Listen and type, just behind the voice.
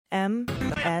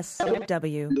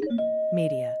MSW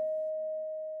Media.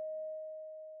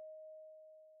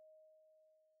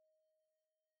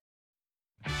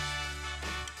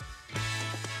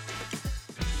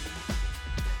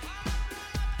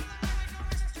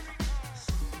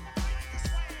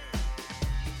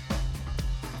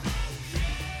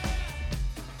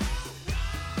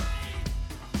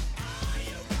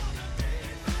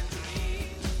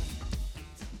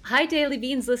 Hi, Daily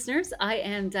Beans listeners. I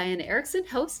am Diana Erickson,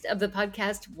 host of the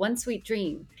podcast One Sweet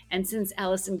Dream. And since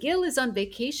Allison Gill is on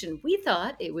vacation, we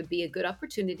thought it would be a good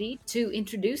opportunity to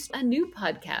introduce a new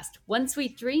podcast, One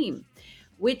Sweet Dream,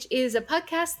 which is a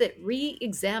podcast that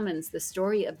re-examines the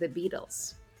story of the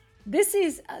Beatles. This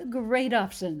is a great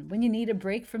option when you need a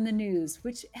break from the news,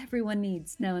 which everyone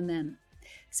needs now and then.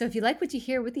 So if you like what you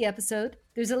hear with the episode,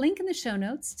 there's a link in the show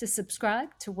notes to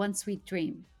subscribe to One Sweet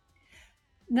Dream.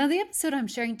 Now, the episode I'm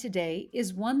sharing today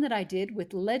is one that I did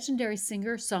with legendary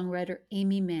singer-songwriter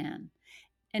Amy Mann.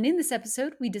 And in this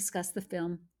episode, we discuss the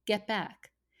film Get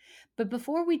Back. But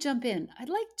before we jump in, I'd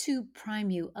like to prime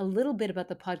you a little bit about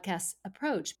the podcast's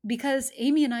approach, because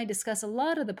Amy and I discuss a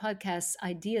lot of the podcast's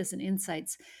ideas and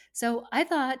insights. So I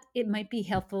thought it might be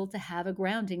helpful to have a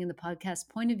grounding in the podcast's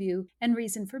point of view and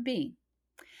reason for being.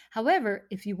 However,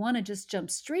 if you want to just jump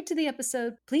straight to the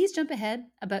episode, please jump ahead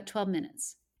about 12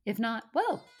 minutes. If not,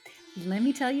 well, let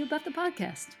me tell you about the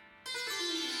podcast.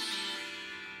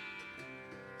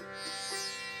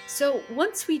 So,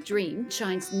 One Sweet Dream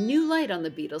shines new light on the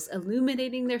Beatles,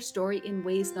 illuminating their story in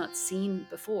ways not seen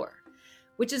before,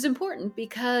 which is important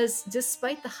because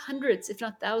despite the hundreds, if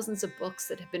not thousands, of books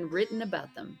that have been written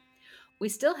about them, we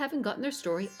still haven't gotten their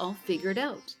story all figured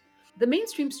out. The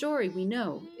mainstream story, we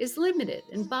know, is limited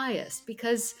and biased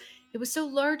because it was so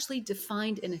largely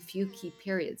defined in a few key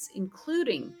periods,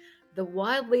 including the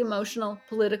wildly emotional,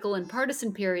 political, and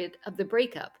partisan period of the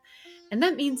breakup. And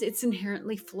that means it's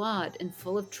inherently flawed and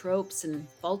full of tropes and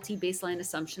faulty baseline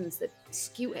assumptions that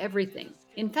skew everything.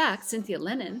 In fact, Cynthia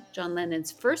Lennon, John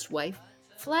Lennon's first wife,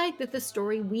 flagged that the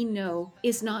story we know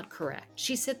is not correct.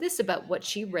 She said this about what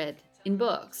she read in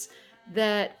books,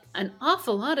 that an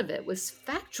awful lot of it was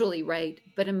factually right,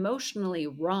 but emotionally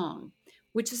wrong,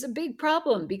 which is a big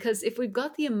problem because if we've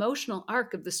got the emotional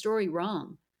arc of the story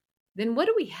wrong, then what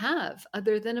do we have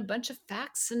other than a bunch of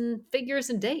facts and figures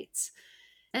and dates?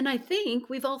 And I think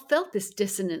we've all felt this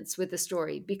dissonance with the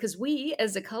story because we,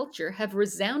 as a culture, have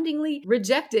resoundingly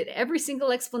rejected every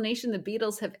single explanation the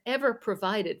Beatles have ever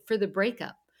provided for the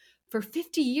breakup. For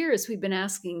 50 years, we've been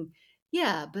asking,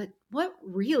 yeah, but what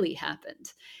really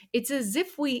happened? It's as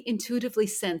if we intuitively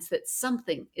sense that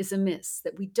something is amiss,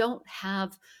 that we don't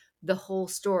have the whole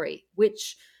story,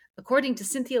 which, according to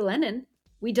Cynthia Lennon,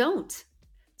 we don't.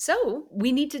 So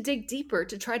we need to dig deeper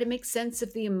to try to make sense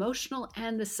of the emotional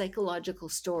and the psychological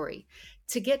story,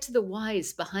 to get to the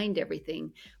whys behind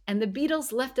everything. And the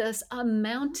Beatles left us a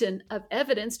mountain of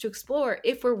evidence to explore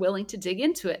if we're willing to dig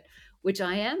into it, which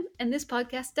I am, and this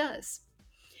podcast does.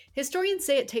 Historians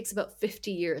say it takes about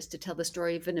 50 years to tell the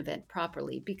story of an event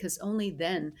properly, because only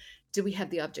then do we have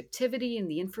the objectivity and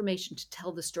the information to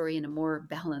tell the story in a more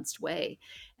balanced way.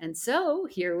 And so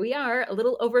here we are, a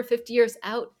little over 50 years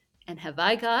out, and have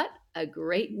I got a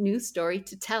great new story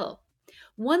to tell?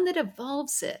 One that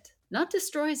evolves it, not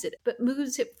destroys it, but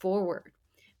moves it forward.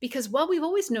 Because while we've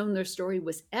always known their story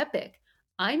was epic,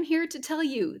 I'm here to tell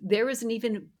you there is an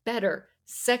even better,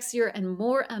 sexier, and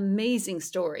more amazing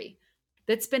story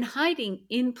that's been hiding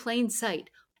in plain sight.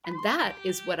 And that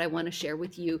is what I want to share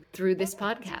with you through this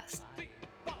podcast.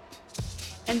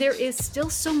 And there is still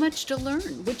so much to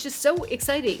learn, which is so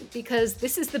exciting because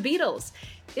this is the Beatles.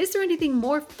 Is there anything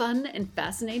more fun and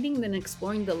fascinating than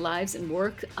exploring the lives and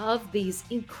work of these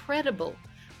incredible,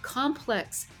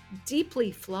 complex,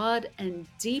 deeply flawed, and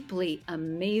deeply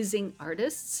amazing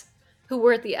artists who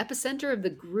were at the epicenter of the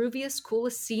grooviest,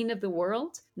 coolest scene of the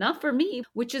world? Not for me,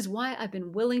 which is why I've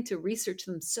been willing to research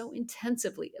them so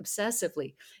intensively,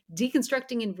 obsessively,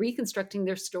 deconstructing and reconstructing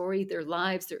their story, their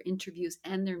lives, their interviews,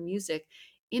 and their music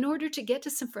in order to get to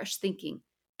some fresh thinking.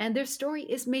 And their story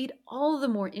is made all the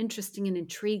more interesting and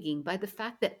intriguing by the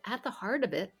fact that at the heart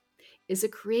of it is a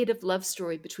creative love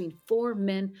story between four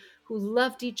men who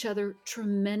loved each other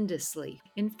tremendously.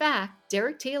 In fact,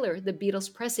 Derek Taylor, the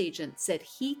Beatles press agent, said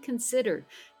he considered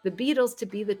the Beatles to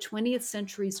be the 20th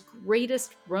century's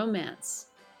greatest romance.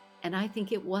 And I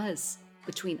think it was,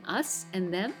 between us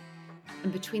and them,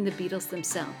 and between the Beatles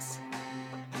themselves.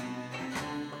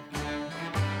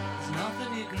 There's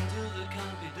nothing you can do that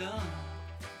can't be done.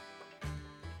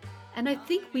 And I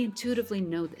think we intuitively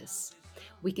know this.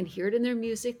 We can hear it in their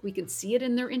music, we can see it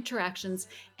in their interactions,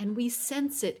 and we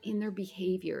sense it in their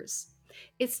behaviors.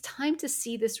 It's time to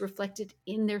see this reflected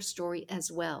in their story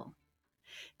as well.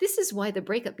 This is why the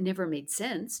breakup never made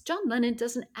sense. John Lennon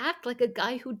doesn't act like a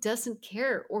guy who doesn't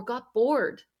care or got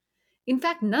bored. In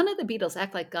fact, none of the Beatles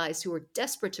act like guys who are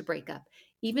desperate to break up,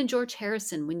 even George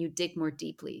Harrison when you dig more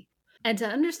deeply. And to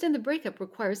understand the breakup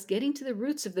requires getting to the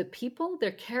roots of the people,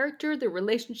 their character, their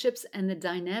relationships, and the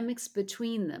dynamics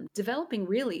between them, developing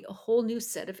really a whole new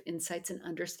set of insights and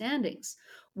understandings,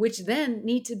 which then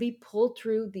need to be pulled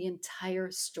through the entire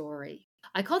story.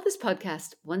 I call this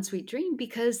podcast One Sweet Dream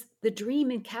because the dream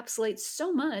encapsulates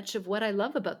so much of what I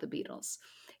love about the Beatles.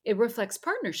 It reflects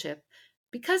partnership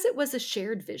because it was a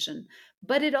shared vision,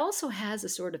 but it also has a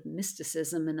sort of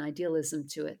mysticism and idealism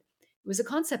to it. It was a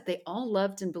concept they all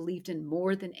loved and believed in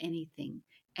more than anything,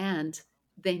 and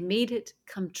they made it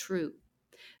come true.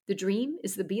 The dream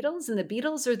is the Beatles, and the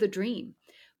Beatles are the dream.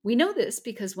 We know this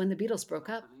because when the Beatles broke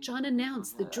up, John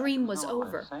announced the dream was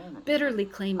over, bitterly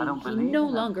claiming he no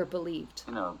longer believed.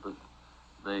 But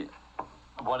they,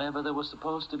 whatever they were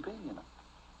supposed to be,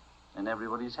 in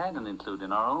everybody's head, and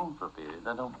including our own for a period.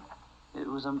 It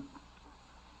was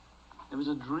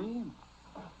a dream.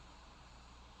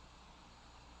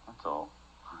 That's all.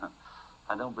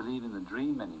 I don't believe in the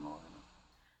dream anymore.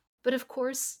 But of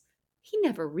course, he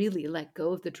never really let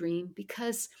go of the dream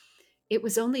because it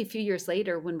was only a few years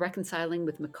later, when reconciling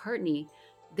with McCartney,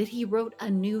 that he wrote a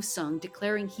new song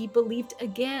declaring he believed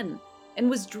again and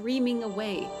was dreaming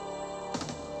away.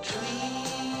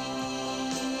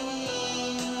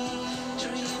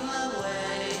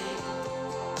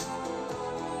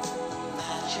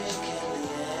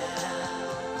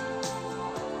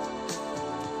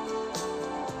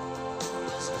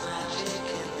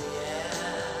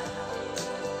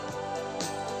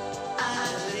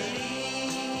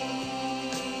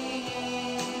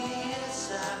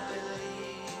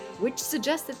 Which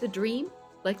suggests that the dream,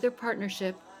 like their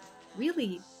partnership,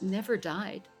 really never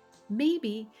died.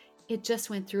 Maybe it just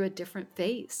went through a different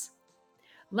phase.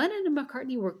 Lennon and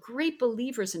McCartney were great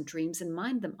believers in dreams and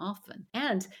mined them often,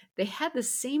 and they had the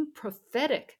same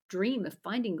prophetic dream of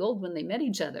finding gold when they met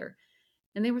each other.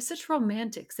 And they were such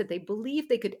romantics that they believed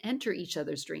they could enter each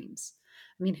other's dreams.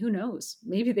 I mean, who knows?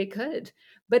 Maybe they could.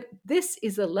 But this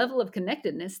is the level of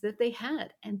connectedness that they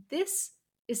had, and this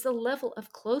is the level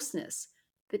of closeness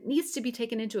that needs to be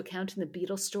taken into account in the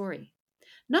Beatles story.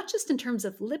 Not just in terms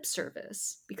of lip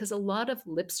service, because a lot of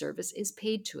lip service is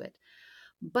paid to it,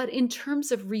 but in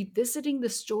terms of revisiting the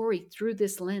story through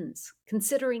this lens,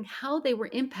 considering how they were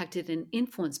impacted and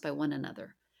influenced by one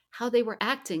another, how they were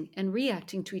acting and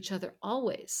reacting to each other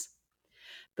always.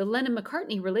 The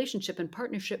Lennon-McCartney relationship and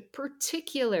partnership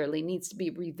particularly needs to be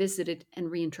revisited and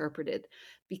reinterpreted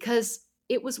because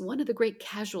it was one of the great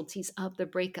casualties of the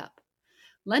breakup.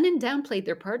 Lennon downplayed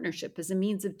their partnership as a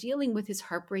means of dealing with his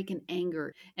heartbreak and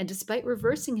anger, and despite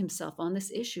reversing himself on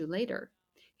this issue later,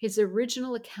 his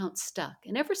original account stuck,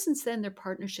 and ever since then their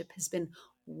partnership has been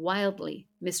wildly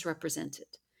misrepresented.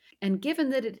 And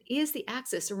given that it is the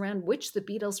axis around which the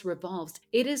Beatles revolves,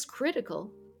 it is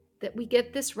critical that we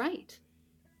get this right.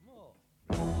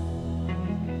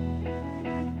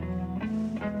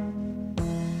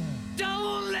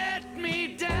 Don't let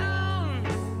me down.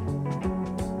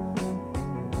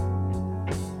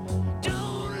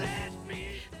 Don't let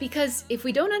me. Because if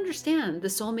we don't understand the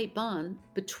soulmate bond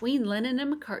between Lennon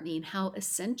and McCartney and how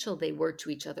essential they were to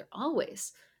each other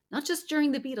always, not just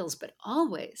during the Beatles, but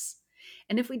always,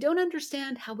 and if we don't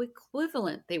understand how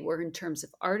equivalent they were in terms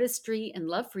of artistry and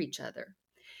love for each other,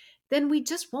 then we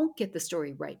just won't get the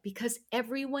story right because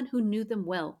everyone who knew them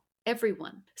well,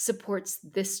 everyone, supports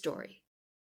this story.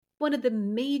 One of the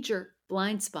major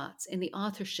blind spots in the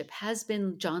authorship has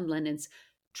been John Lennon's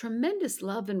tremendous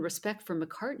love and respect for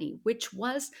McCartney, which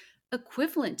was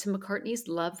equivalent to McCartney's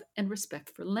love and respect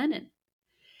for Lennon.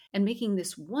 And making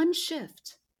this one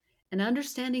shift and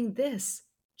understanding this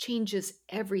changes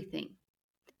everything.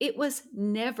 It was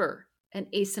never an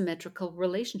asymmetrical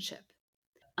relationship.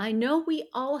 I know we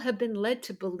all have been led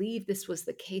to believe this was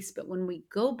the case, but when we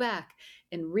go back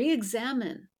and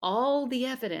re-examine all the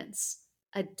evidence,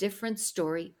 a different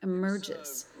story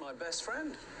emerges. My best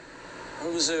friend,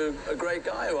 who was a great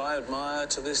guy who I admire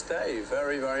to this day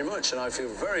very, very much, and I feel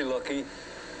very lucky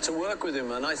to work with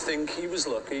him, and I think he was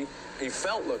lucky, he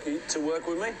felt lucky to work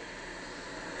with me.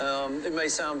 It may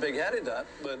sound big-headed, that,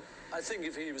 but I think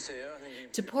if he was here, I think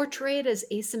he'd... To portray it as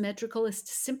asymmetrical is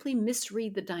to simply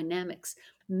misread the dynamics,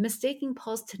 mistaking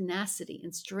Paul's tenacity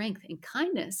and strength and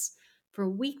kindness for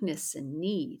weakness and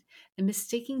need, and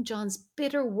mistaking John's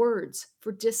bitter words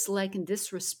for dislike and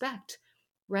disrespect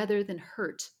rather than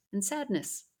hurt and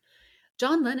sadness.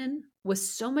 John Lennon was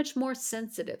so much more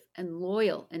sensitive and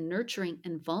loyal and nurturing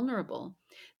and vulnerable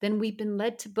than we've been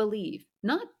led to believe,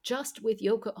 not just with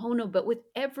Yoko Ono, but with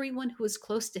everyone who was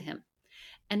close to him,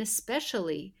 and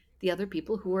especially the other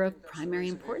people who were of That's the primary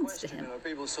reason for your importance to question, him. you know,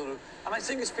 people sort of, and I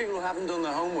think it's people who haven't done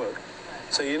their homework.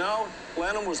 So, you know,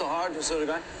 Lennon was the hard sort of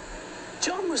guy.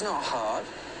 John was not hard.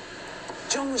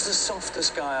 John was the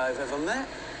softest guy I've ever met.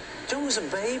 John was a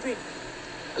baby.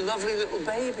 A lovely little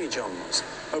baby, John was.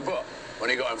 But when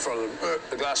he got in front of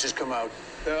the glasses come out.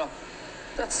 Yeah,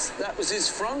 that was his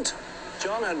front.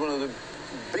 John had one of the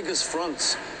biggest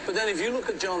fronts. But then if you look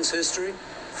at John's history,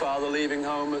 father leaving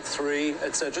home at 3,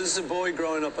 etc. This is a boy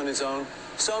growing up on his own.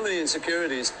 So many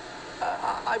insecurities.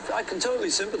 I can totally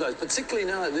sympathize, particularly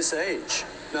now at this age,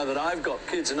 now that I've got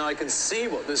kids and I can see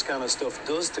what this kind of stuff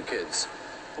does to kids.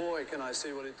 Boy, can I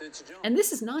see what it did to John. And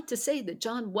this is not to say that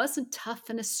John wasn't tough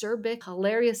and acerbic,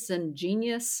 hilarious and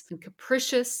genius and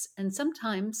capricious and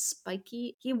sometimes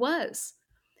spiky. He was.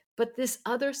 But this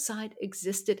other side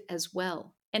existed as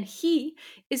well. And he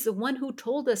is the one who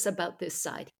told us about this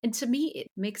side. And to me, it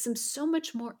makes him so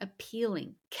much more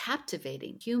appealing,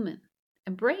 captivating, human,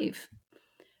 and brave.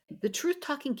 The truth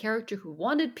talking character who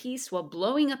wanted peace while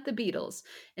blowing up the Beatles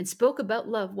and spoke about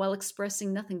love while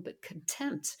expressing nothing but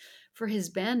contempt for his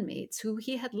bandmates, who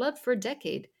he had loved for a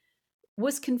decade,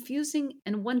 was confusing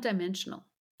and one dimensional.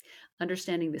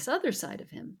 Understanding this other side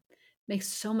of him makes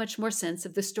so much more sense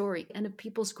of the story and of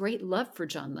people's great love for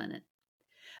John Lennon.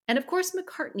 And of course,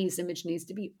 McCartney's image needs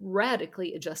to be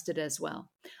radically adjusted as well.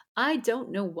 I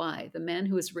don't know why the man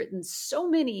who has written so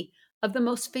many of the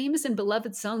most famous and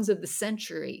beloved songs of the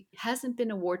century hasn't been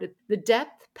awarded the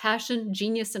depth, passion,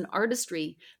 genius, and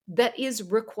artistry that is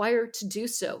required to do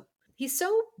so. He's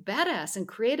so badass and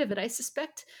creative, and I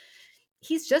suspect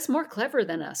he's just more clever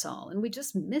than us all, and we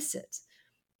just miss it.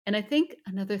 And I think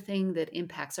another thing that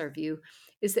impacts our view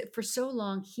is that for so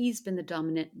long, he's been the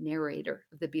dominant narrator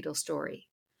of the Beatles story.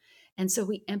 And so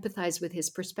we empathize with his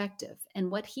perspective.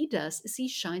 And what he does is he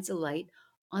shines a light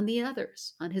on the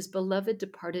others, on his beloved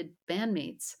departed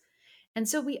bandmates. And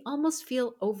so we almost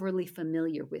feel overly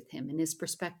familiar with him and his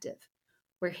perspective,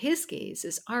 where his gaze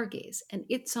is our gaze and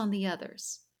it's on the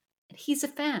others. And he's a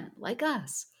fan, like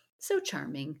us, so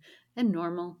charming and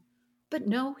normal. But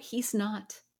no, he's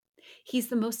not. He's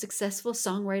the most successful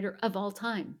songwriter of all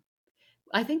time.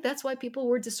 I think that's why people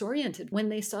were disoriented when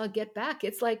they saw Get Back.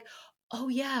 It's like, oh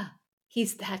yeah,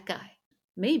 he's that guy.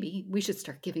 Maybe we should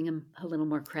start giving him a little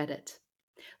more credit.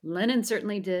 Lennon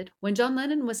certainly did. When John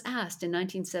Lennon was asked in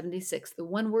 1976 the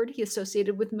one word he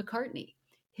associated with McCartney,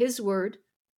 his word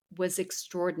was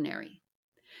extraordinary.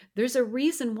 There's a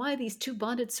reason why these two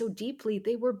bonded so deeply.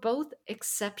 They were both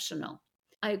exceptional.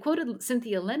 I quoted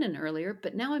Cynthia Lennon earlier,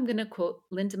 but now I'm going to quote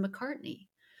Linda McCartney,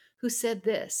 who said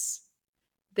this: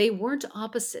 they weren't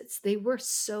opposites, they were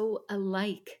so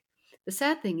alike. The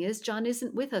sad thing is, John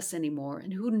isn't with us anymore,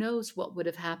 and who knows what would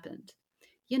have happened.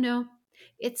 You know,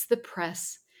 it's the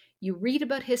press. You read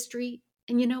about history,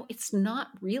 and it's not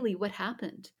really what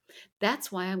happened.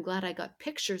 That's why I'm glad I got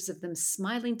pictures of them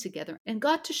smiling together and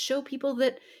got to show people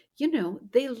that,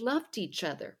 they loved each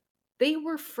other. They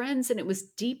were friends, and it was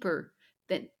deeper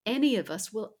than any of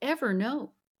us will ever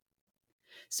know.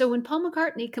 So when Paul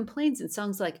McCartney complains in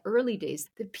songs like Early Days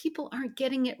that people aren't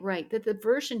getting it right, that the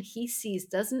version he sees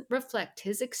doesn't reflect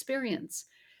his experience,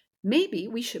 maybe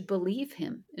we should believe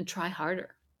him and try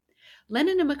harder.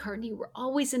 Lennon and McCartney were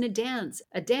always in a dance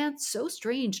so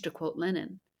strange, to quote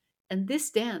Lennon. And this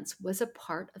dance was a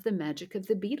part of the magic of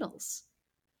the Beatles.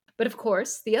 But of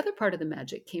course, the other part of the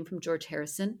magic came from George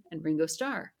Harrison and Ringo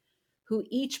Starr, who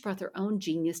each brought their own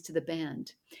genius to the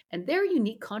band. And their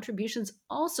unique contributions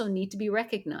also need to be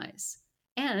recognized.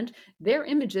 And their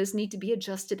images need to be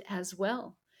adjusted as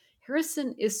well.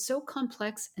 Harrison is so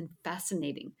complex and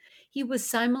fascinating. He was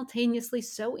simultaneously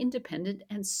so independent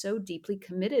and so deeply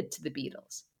committed to the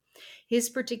Beatles. His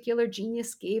particular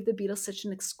genius gave the Beatles such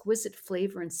an exquisite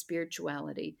flavor and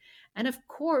spirituality. And of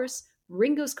course,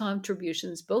 Ringo's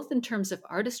contributions, both in terms of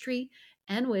artistry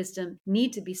and wisdom,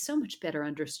 need to be so much better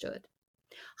understood.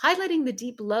 Highlighting the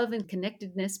deep love and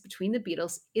connectedness between the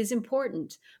Beatles is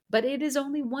important, but it is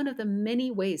only one of the many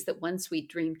ways that One Sweet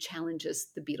Dream challenges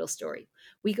the Beatles story.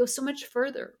 We go so much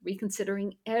further,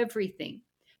 reconsidering everything.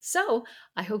 So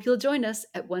I hope you'll join us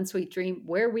at One Sweet Dream,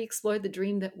 where we explore the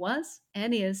dream that was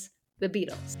and is the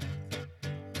Beatles.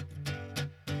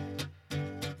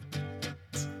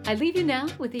 I leave you now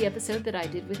with the episode that I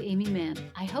did with Amy Mann.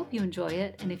 I hope you enjoy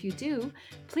it, and if you do,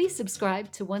 please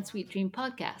subscribe to One Sweet Dream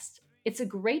podcast. It's a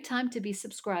great time to be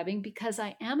subscribing because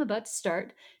I am about to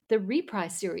start the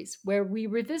Reprise series, where we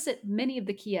revisit many of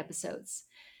the key episodes.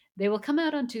 They will come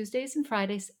out on Tuesdays and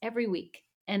Fridays every week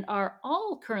and are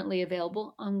all currently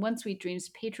available on One Sweet Dream's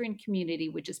Patreon community,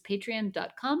 which is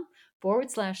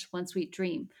patreon.com/One Sweet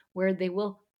Dream, where they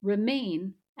will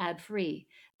remain ad free.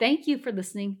 Thank you for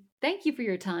listening. Thank you for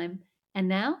your time. And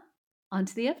now, on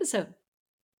to the episode.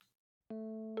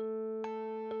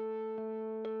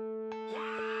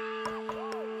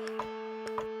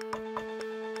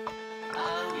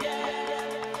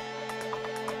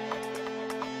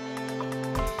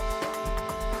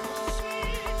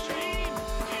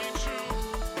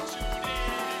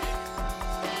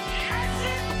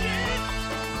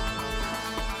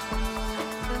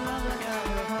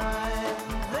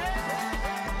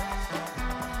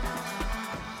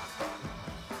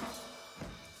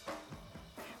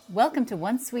 Welcome to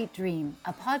One Sweet Dream,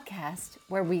 a podcast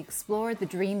where we explore the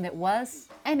dream that was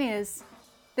and is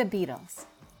the Beatles.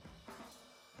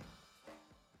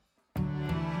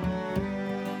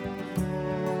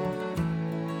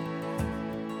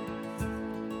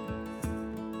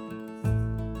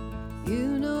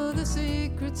 You know the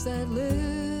secrets that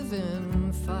live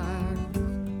in fire.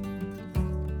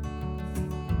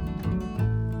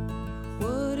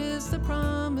 What is the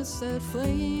promise that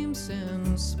flames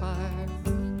inspire?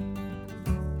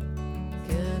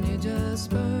 Can you just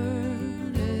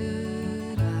burn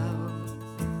it out?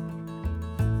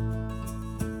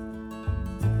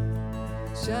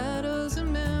 Shadows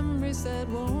and memories that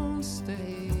won't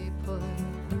stay put.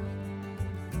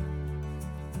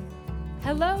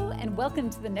 Hello, and welcome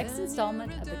to the next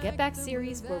installment of the Get Back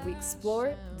series, where we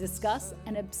explore, discuss,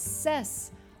 and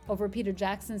obsess over Peter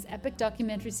Jackson's epic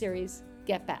documentary series,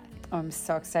 Get Back. Oh, I'm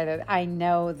so excited. I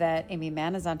know that Amy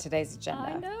Mann is on today's agenda,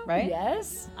 I know, right?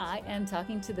 Yes, I am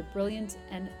talking to the brilliant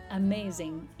and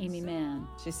amazing Amy Mann.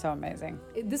 She's so amazing.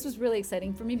 This was really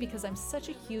exciting for me because I'm such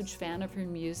a huge fan of her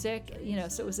music,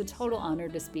 so it was a total honor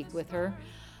to speak with her.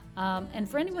 And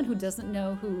for anyone who doesn't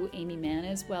know who Amy Mann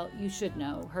is, well, you should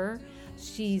know her.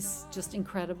 She's just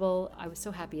incredible. I was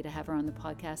so happy to have her on the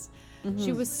podcast. Mm-hmm.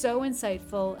 She was so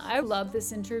insightful. I love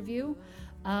this interview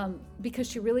because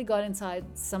she really got inside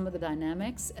some of the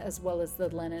dynamics as well as the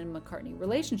Lennon and McCartney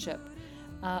relationship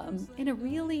in a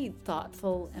really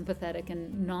thoughtful, empathetic,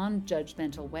 and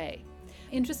non-judgmental way.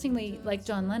 Interestingly, like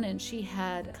John Lennon, she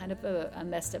had kind of a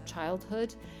messed up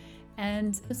childhood.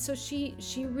 And so she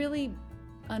really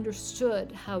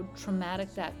understood how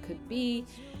traumatic that could be.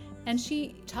 And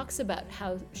she talks about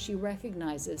how she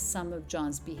recognizes some of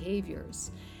John's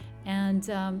behaviors. And,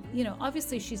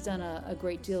 obviously she's done a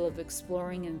great deal of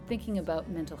exploring and thinking about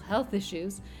mental health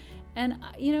issues. And,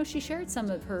 she shared some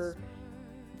of her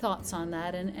thoughts on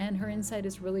that. And her insight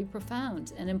is really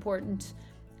profound and important,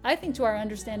 I think, to our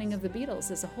understanding of the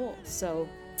Beatles as a whole. So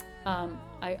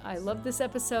I love this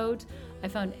episode. I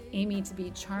found Amy to be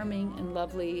charming and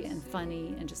lovely and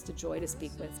funny and just a joy to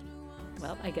speak with.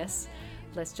 Well, I guess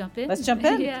let's jump in. Let's jump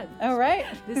in. Yeah. All right.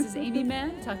 This is Amy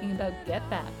Mann talking about Get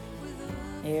Back.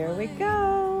 Here we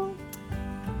go.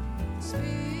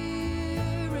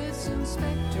 Spirits and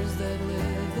specters that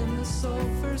live in the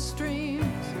sulfur streams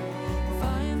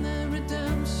find their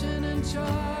redemption in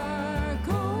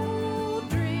charcoal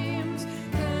dreams.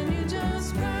 Can you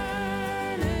just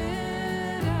burn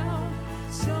it out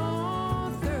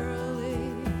so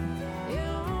thoroughly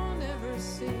you'll never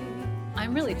see?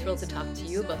 I'm really thrilled to talk to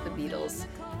you about the Beatles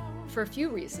for a few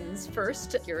reasons.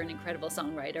 First, you're an incredible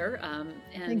songwriter, and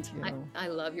Thank you. I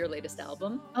love your latest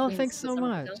album. Oh, Queens thanks of the so Summer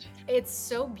much. Hill. It's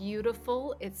so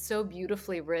beautiful. It's so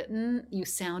beautifully written. You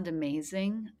sound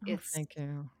amazing. Oh, It's thank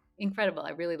you. incredible.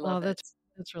 I really love it.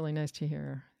 That's really nice to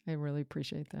hear. I really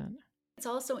appreciate that. It's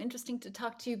also interesting to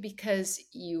talk to you because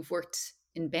you've worked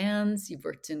in bands, you've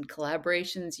worked in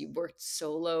collaborations, you've worked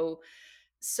solo.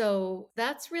 So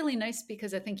that's really nice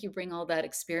because I think you bring all that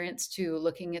experience to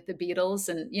looking at the Beatles.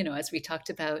 And, as we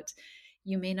talked about,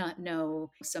 you may not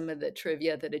know some of the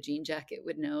trivia that a jean jacket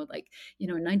would know. Like, in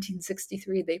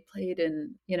 1963, they played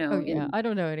in, Oh yeah, I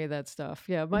don't know any of that stuff.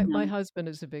 Yeah, my No. husband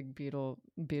is a big Beatles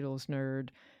nerd,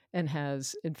 and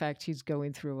in fact, he's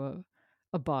going through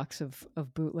a box of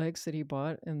bootlegs that he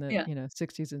bought in the Yeah.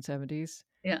 60s and 70s,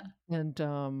 Yeah. and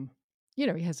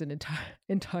he has an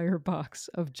entire box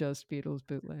of just Beatles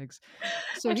bootlegs.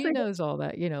 So he Actually, knows all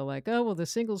that, like, oh well, the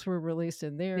singles were released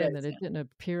in there, and yes. then it didn't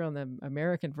appear on the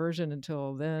American version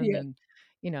until then, Yeah. and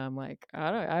I'm like,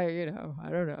 I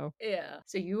don't know. Yeah.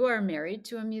 So you are married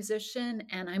to a musician,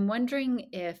 and I'm wondering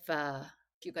if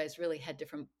you guys really had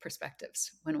different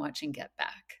perspectives when watching Get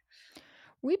Back.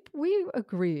 We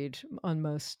agreed on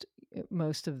most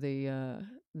of the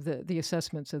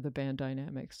assessments of the band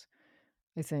dynamics.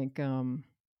 I think I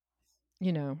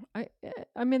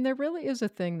mean there really is a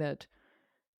thing that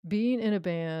being in a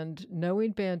band,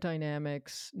 knowing band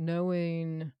dynamics,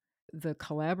 knowing the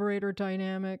collaborator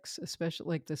dynamics, especially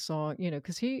like the song,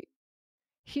 because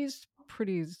he's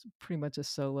pretty much a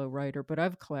solo writer, but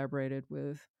I've collaborated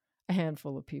with a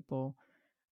handful of people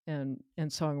and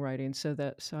songwriting,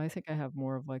 so I think I have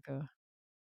more of like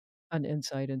an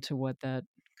insight into what that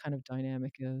kind of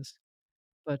dynamic is.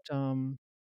 But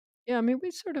yeah, I mean,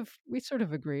 we sort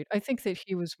of agreed. I think that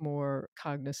he was more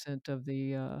cognizant of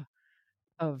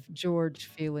George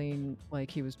feeling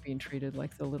like he was being treated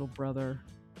like the little brother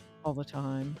all the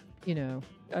time. You know,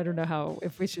 I don't know how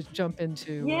if we should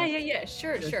Yeah, yeah, yeah.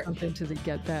 Sure, sure. jump into the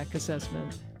get back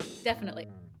assessment. Definitely.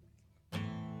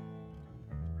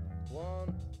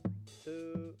 One,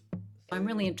 two. I'm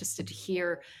really interested to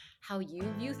hear how you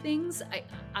view things.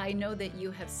 I know that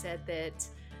you have said that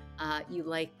you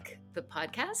like the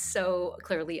podcast, so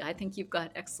clearly I think you've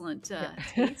got excellent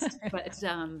taste. But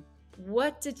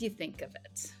what did you think of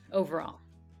it overall?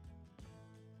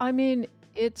 I mean,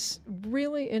 it's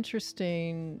really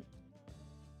interesting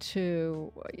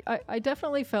to. I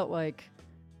definitely felt like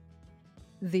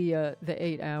the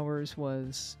 8 hours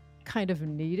was kind of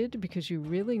needed because you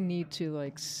really need to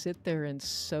like sit there and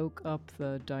soak up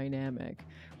the dynamic,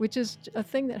 which is a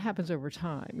thing that happens over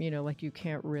time. Like you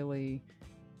can't really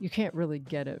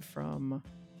get it from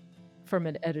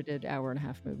an edited hour and a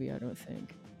half movie, I don't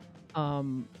think.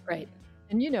 Um, Right.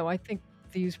 and I think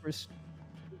these were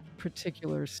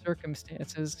particular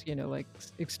circumstances, like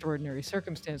extraordinary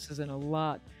circumstances, and a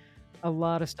lot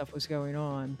of stuff was going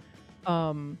on.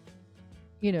 Um,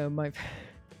 my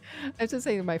I have to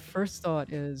say my first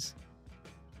thought is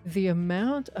the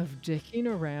amount of dicking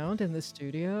around in the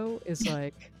studio is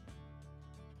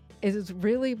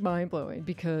really mind-blowing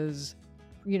because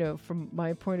from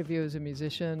my point of view as a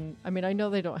musician, I mean, I know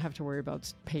they don't have to worry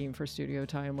about paying for studio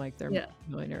time like they're Yeah.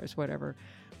 millionaires, whatever.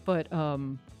 But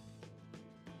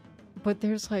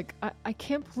there's like I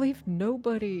can't believe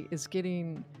nobody is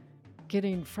getting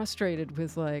frustrated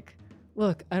with like,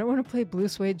 look, I don't want to play Blue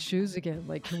Suede Shoes again.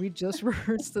 Like, can we just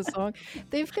rehearse the song?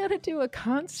 They've got to do a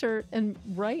concert and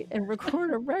write and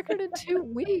record a record in 2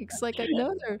 weeks. I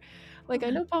know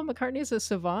Paul McCartney is a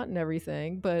savant and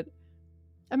everything, but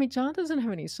I mean, John doesn't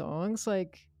have any songs.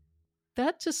 Like,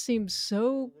 that just seems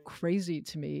so crazy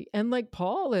to me. And like,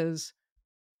 Paul is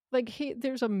like,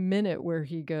 there's a minute where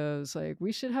he goes, like,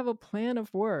 we should have a plan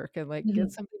of work and like get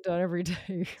Mhm. something done every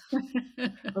day.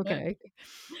 Okay.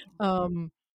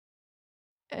 Um,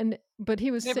 but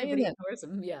he was saying Everybody that, ignores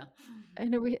him. Yeah.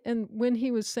 and when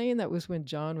he was saying that was when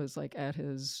John was like at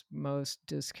his most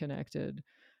disconnected.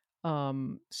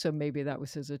 So maybe that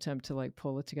was his attempt to like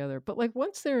pull it together. But like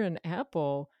once they're in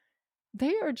Apple,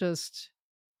 they are just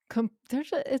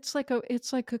it's like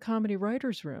a comedy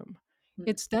writers room.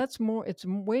 Mm. It's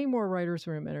way more writers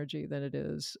room energy than it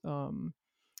is. And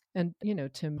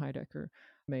Tim Heidecker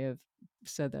may have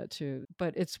said that too,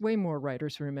 but it's way more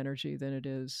writers room energy than it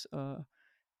is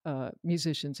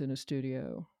musicians in a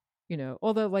studio.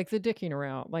 Although like the dicking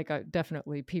around, like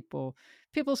definitely people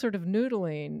sort of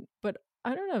noodling, but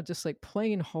I don't know, just like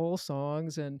playing whole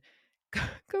songs and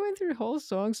going through whole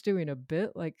songs doing a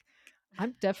bit. Like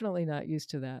I'm definitely not used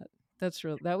to that.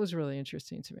 That was really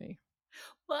interesting to me.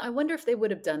 Well, I wonder if they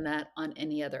would have done that on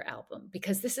any other album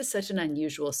because this is such an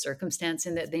unusual circumstance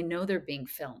in that they know they're being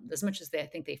filmed as much as I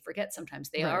think they forget sometimes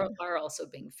they Right. are also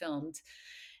being filmed,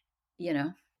 you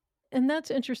know. And that's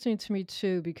interesting to me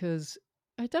too, because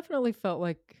I definitely felt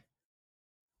like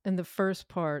in the first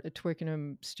part at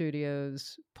Twickenham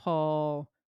Studios,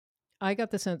 I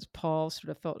got the sense Paul sort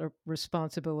of felt a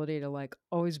responsibility to like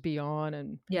always be on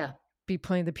and Yeah. be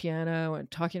playing the piano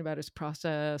and talking about his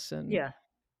process. And, Yeah.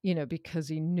 because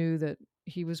he knew that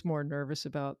he was more nervous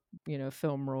about,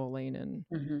 film rolling.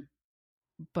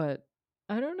 But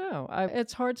I don't know.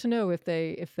 It's hard to know if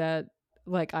that,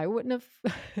 like, I wouldn't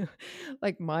have,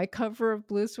 like, my cover of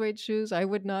Blue Suede Shoes, I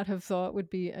would not have thought would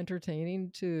be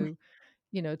entertaining to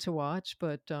watch.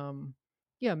 But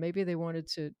yeah, maybe they wanted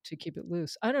to keep it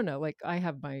loose. I don't know. Like, I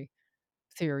have my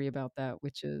theory about that,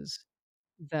 which is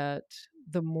that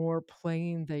the more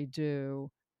playing they do,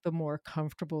 the more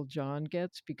comfortable John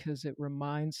gets because it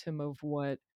reminds him of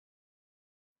what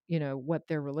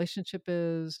their relationship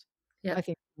is. I Yep.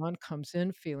 think John comes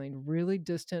in feeling really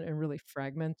distant and really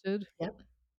fragmented. Yep.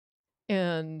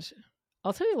 And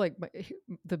I'll tell you, like,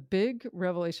 the big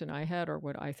revelation I had, or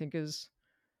what I think is,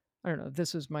 I don't know,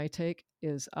 this was my take,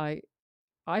 is I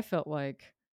felt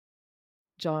like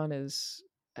John has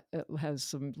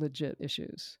some legit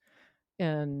issues.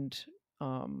 And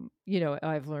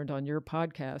I've learned on your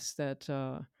podcast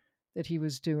that he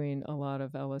was doing a lot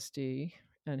of LSD,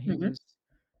 and he Mhm. was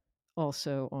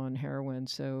also on heroin,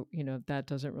 so, that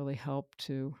doesn't really help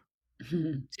to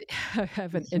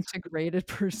have an integrated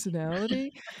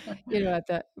personality, at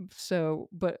that so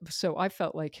I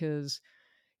felt like his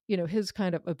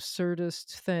kind of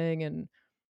absurdist thing and,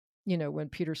 when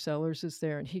Peter Sellers is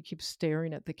there and he keeps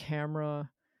staring at the camera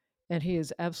and he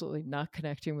is absolutely not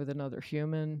connecting with another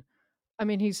human. I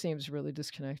mean, he seems really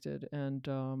disconnected and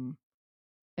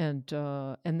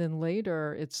then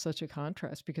later it's such a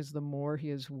contrast because the more he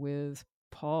is with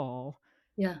Paul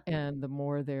Yeah. and the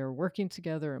more they're working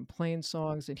together and playing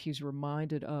songs and he's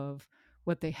reminded of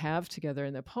what they have together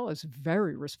and that Paul is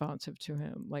very responsive to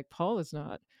him. Like Paul is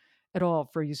not at all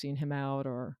freezing him out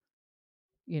or,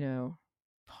 you know,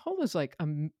 Paul is like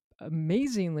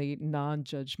amazingly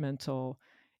non-judgmental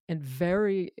and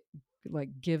very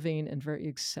like giving and very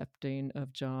accepting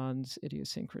of John's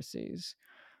idiosyncrasies.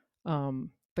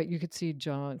 But you could see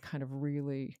John kind of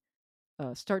really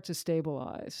start to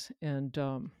stabilize and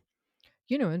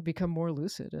become more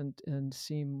lucid and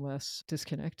seem less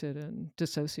disconnected and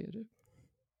dissociated.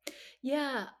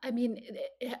 Yeah, I mean,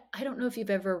 I don't know if you've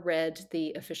ever read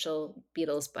the official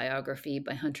Beatles biography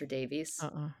by Hunter Davies.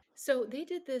 Uh-uh. So they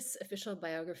did this official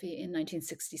biography in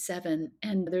 1967,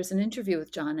 and there's an interview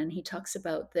with John, and he talks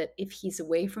about that if he's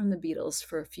away from the Beatles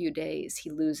for a few days, he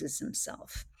loses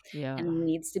himself and Yeah. he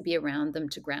needs to be around them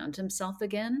to ground himself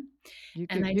again. You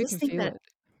And can I you just can think feel that it.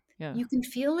 Yeah. you can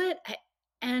feel it,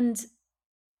 and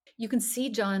you can see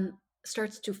John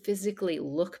starts to physically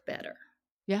look better.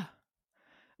 Yeah.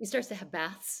 He starts to have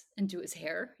baths and do his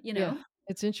hair, Yeah.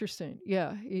 It's interesting.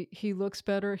 Yeah. He looks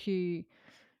better. He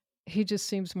just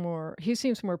seems more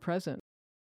present.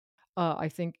 I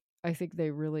think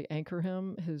they really anchor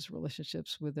him, his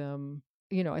relationships with them.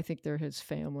 I think they're his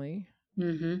family.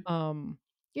 Mhm. Um,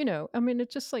 I mean,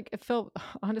 it just like it felt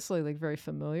honestly like very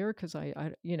familiar because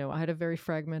I had a very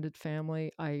fragmented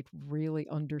family. I really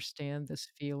understand this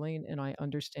feeling, and I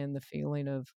understand the feeling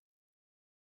of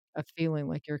feeling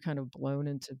like you're kind of blown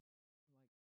into like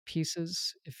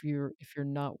pieces if you're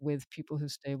not with people who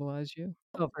stabilize you.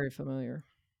 Felt very familiar.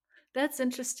 That's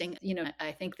interesting.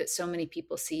 I think that so many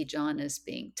people see John as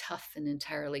being tough and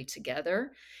entirely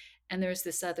together. And there's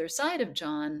this other side of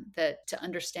John that to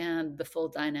understand the full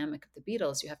dynamic of the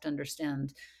Beatles, you have to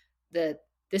understand that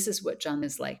this is what John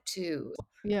is like too.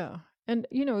 Yeah. And,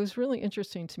 it was really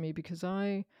interesting to me because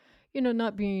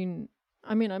not being,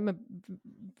 I mean, I'm a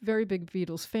very big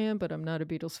Beatles fan, but I'm not a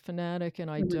Beatles fanatic. And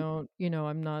I Mhm. don't,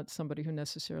 I'm not somebody who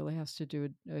necessarily has to do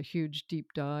a huge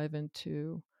deep dive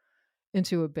into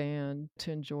a band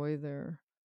to enjoy their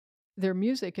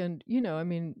music. And, I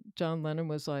mean, John Lennon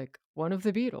was like one of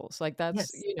the Beatles. Like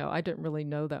that's, Yes. I didn't really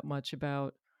know that much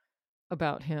about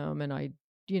him and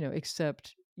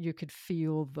except you could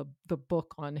feel the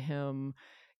book on him,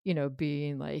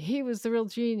 being like he was the real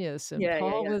genius and Yeah, yeah,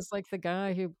 Paul yeah. was like the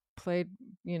guy who played,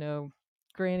 you know,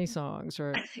 granny songs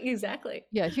or Exactly.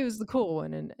 yeah, he was the cool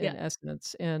one in Yeah.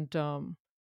 essence. And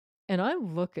I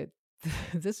look at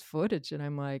this footage and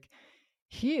I'm like,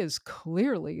 he is Yeah.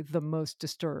 clearly the most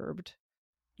disturbed,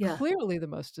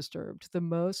 the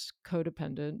most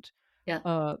codependent, Yeah.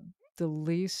 uh, the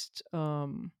least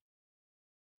in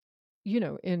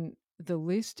the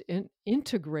least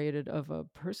integrated of a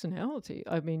personality.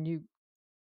 I mean,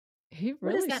 he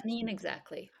What does really that mean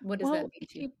exactly? What does that well, mean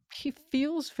to you? he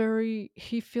feels very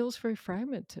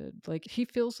fragmented. Like he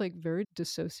feels like very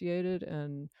dissociated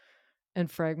and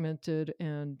fragmented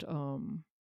and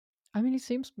I mean, he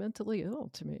seems mentally ill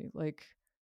to me. Like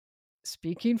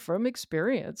speaking from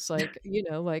experience, like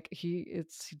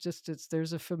it's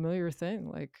there's a familiar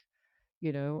thing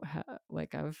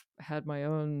like I've had my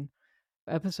own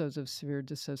episodes of severe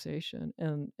dissociation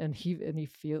and he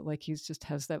feel like he's just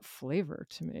has that flavor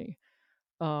to me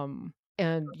and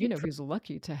he's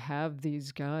lucky to have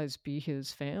these guys be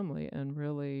his family and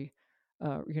really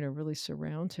really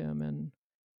surround him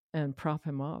and prop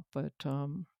him up but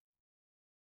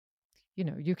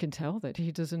you can tell that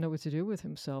he doesn't know what to do with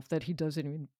himself, that he doesn't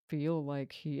even feel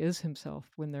like he is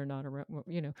himself when they're not around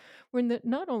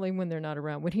not only when they're not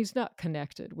around, when he's not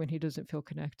connected, when he doesn't feel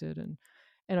connected and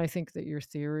I think that your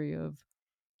theory of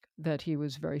that he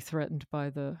was very threatened by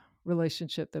the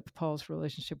relationship that Paul's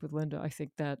relationship with Linda. I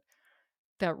think that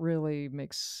really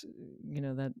makes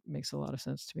a lot of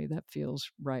sense to me. That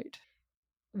feels right.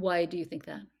 Why do you think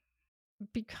that?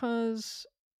 Because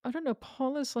I don't know,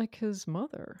 Paul is like his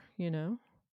mother,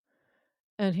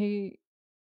 and he,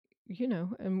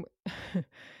 and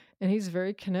and he's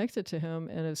very connected to him.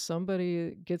 And if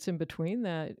somebody gets in between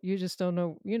that, you just don't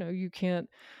know, you can't,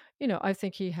 I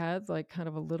think he had like kind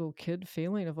of a little kid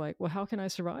feeling of like, well, how can I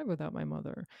survive without my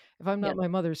mother? If I'm Yeah. not my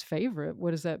mother's favorite,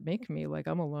 what does that make me? Like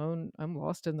I'm alone, I'm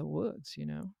lost in the woods.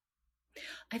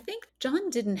 I think John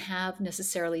didn't have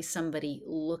necessarily somebody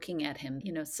looking at him.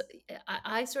 So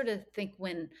I sort of think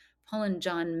when Paul and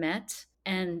John met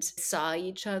and saw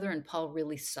each other, and Paul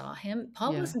really saw him,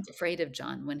 Paul Yeah. wasn't afraid of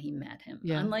John when he met him.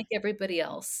 Yeah. Unlike everybody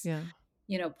else, Yeah.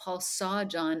 Paul saw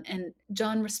John, and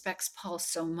John respects Paul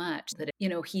so much that,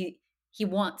 he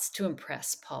wants to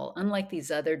impress Paul, unlike these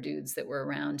other dudes that were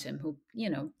around him who,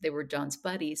 they were John's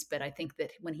buddies. But I think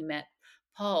that when he met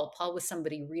Paul was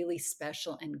somebody really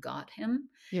special and got him.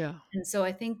 Yeah. And so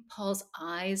I think Paul's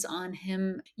eyes on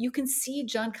him, you can see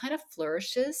John kind of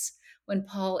flourishes when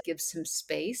Paul gives him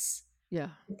space Yeah.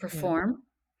 to Yeah. perform.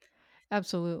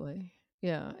 Absolutely.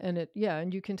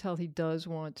 And you can tell he does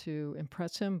want to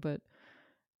impress him, but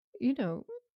you know,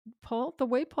 the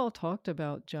way Paul talked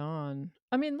about John,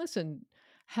 I mean, listen,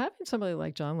 having somebody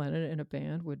like John Lennon in a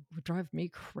band would drive me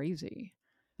crazy.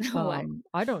 No, I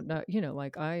I don't know,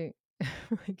 like I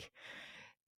like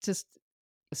just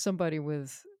somebody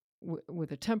with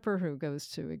a temper who goes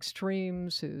to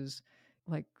extremes, who's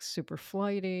like super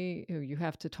flighty, who you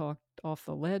have to talk off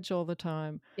the ledge all the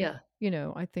time. yeah,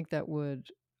 I think that would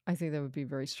be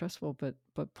very stressful,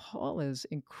 but Paul is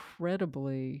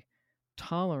incredibly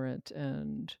tolerant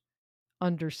and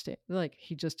understand, like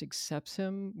he just accepts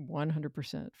him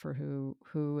 100% for who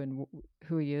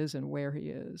he is and where he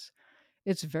is.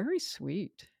 It's very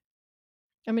sweet.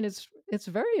 I mean, it's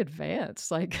very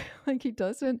advanced. Like like he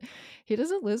doesn't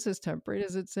lose his temper. He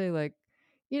doesn't say like,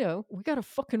 we got a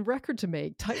fucking record to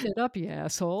make. Tighten it up, you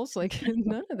assholes. Like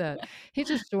none of that. He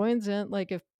just joins in.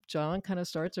 Like if John kind of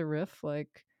starts a riff,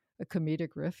 like a comedic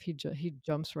riff, he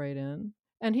jumps right in,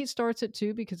 and he starts it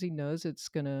too because he knows it's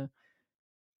gonna.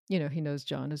 He knows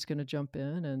John is going to jump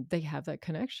in, and they have that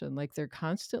connection. Like they're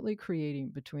constantly creating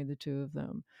between the two of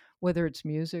them, whether it's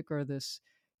music or these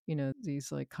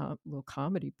like little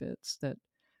comedy bits that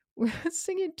we're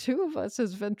singing two of us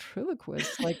as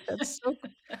ventriloquists. Like that's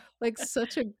like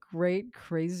such a great,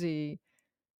 crazy,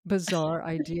 bizarre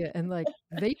idea. And like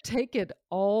they take it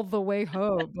all the way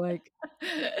home. Like,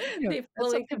 they that's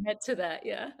fully something. commit to that.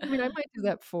 Yeah. I mean, I might do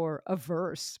that for a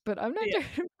verse, but I'm not Yeah. doing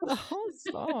it for the whole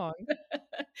song.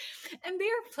 And they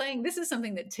are playing, this is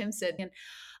something that Tim said, and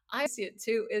I see it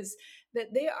too, is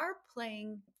that they are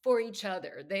playing for each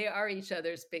other. They are each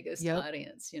other's biggest Yep.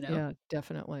 audience. Yeah,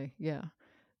 definitely. Yeah.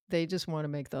 They just wanna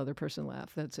make the other person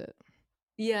laugh, that's it.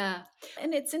 Yeah.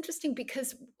 And it's interesting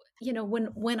because,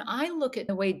 when I look at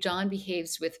the way John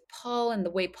behaves with Paul and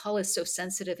the way Paul is so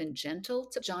sensitive and gentle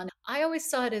to John, I always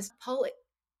saw it as Paul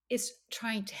is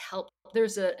trying to help.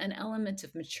 There's an element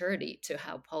of maturity to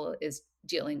how Paul is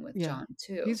dealing with Yeah. John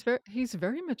too. He's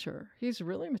very mature. He's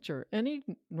really mature. Any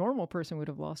normal person would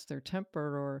have lost their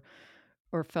temper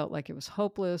or felt like it was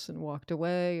hopeless and walked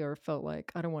away or felt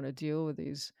like, "I don't wanna deal with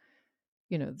these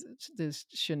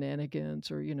shenanigans,"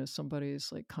 or,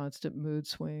 somebody's, like, constant mood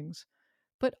swings.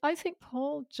 But I think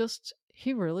Paul just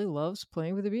he really loves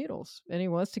playing with the Beatles, and he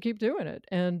wants to keep doing it,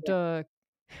 and,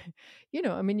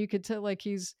 Yeah. I mean, you could tell, like,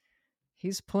 he's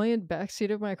playing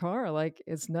backseat of my car. Like,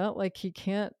 it's not like he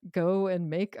can't go and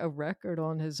make a record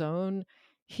on his own.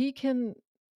 He can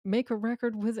make a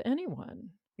record with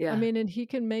anyone. I Yeah. mean, and he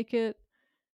can make it,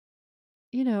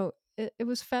 it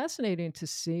was fascinating to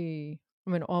see.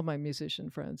 I mean, all my musician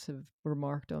friends have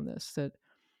remarked on this that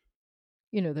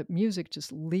music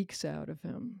just leaks out of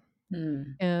him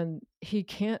Mm. and he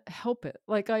can't help it.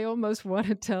 Like, I almost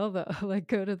wanna tell like,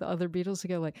 go to the other Beatles and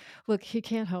go like, "Look, he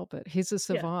can't help it. He's a Yeah.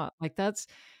 savant." Like,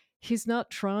 he's not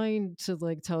trying to,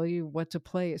 like, tell you what to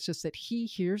play. It's just that he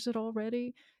hears it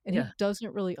already, and he Yeah.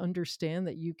 doesn't really understand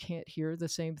that you can't hear the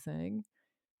same thing.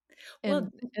 Well,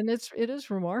 And it is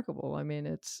remarkable. I mean,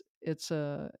 it's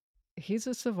a he's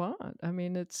a savant. I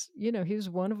mean, he's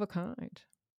one of a kind.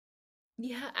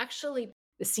 yeah, actually,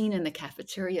 the scene in the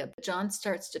cafeteria, John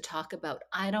starts to talk about,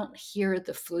 I don't hear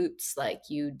the flutes like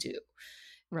you do.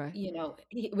 Right.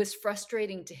 It was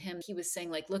frustrating to him. He was saying,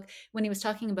 like, look, when he was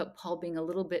talking about Paul being a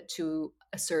little bit too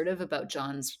assertive about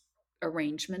John's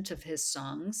arrangement of his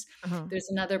songs, Uh-huh. there's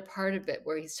another part of it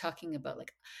where he's talking about,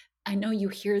 like, I know you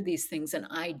hear these things and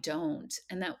I don't.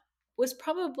 And that was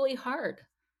probably hard.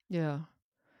 Yeah.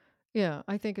 Yeah,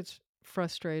 I think it's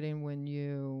frustrating when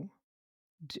you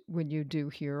do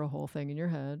hear a whole thing in your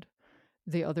head,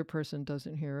 the other person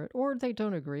doesn't hear it, or they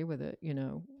don't agree with it,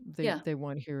 they Yeah. they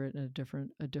want to hear it in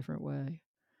a different way.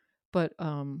 But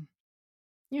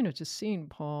just seeing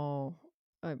Paul,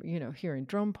 hearing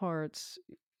drum parts,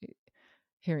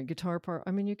 hearing guitar part,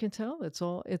 I mean, you can tell it's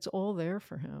all there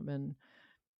for him, and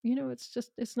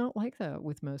it's not like that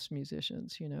with most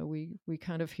musicians. We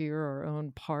kind of hear our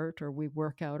own part, or we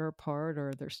work out our part,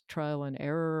 or there's trial and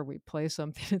error, or we play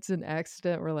something, it's an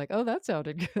accident, we're like, oh, that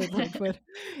sounded good. Like, but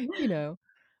you know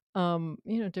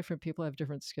different people have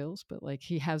different skills, but like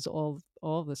he has all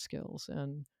the skills.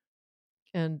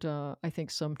 And I think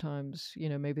sometimes,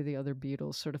 maybe the other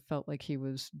Beatles sort of felt like he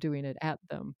was doing it at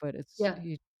them, but Yeah.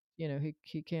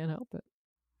 he can't help it.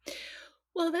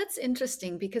 Well, that's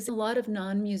interesting because a lot of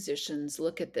non musicians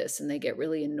look at this and they get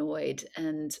really annoyed.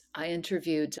 And I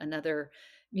interviewed another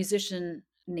musician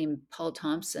named Paul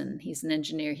Thompson. He's an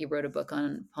engineer. He wrote a book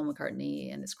on Paul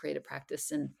McCartney and his creative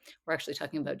practice. And we're actually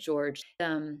talking about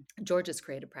George's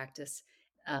creative practice.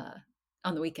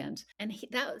 On the weekend. And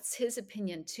that's his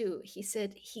opinion too. He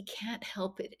said he can't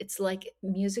help it. It's like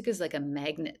music is like a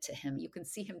magnet to him. You can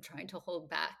see him trying to hold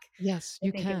back. Yes, I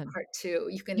you think in can. part two,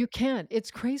 you can. You can.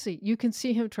 It's crazy. You can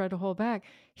see him try to hold back.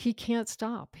 He can't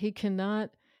stop. He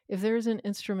cannot. If there's an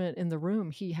instrument in the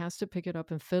room, he has to pick it up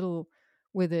and fiddle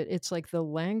with it. It's like the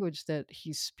language that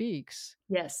he speaks,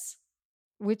 Yes.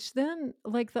 which then,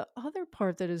 like, the other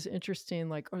part that is interesting,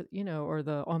 like, or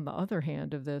the on the other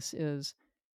hand of this is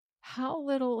how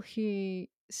little he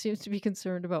seems to be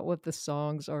concerned about what the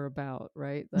songs are about,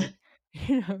 right? Like,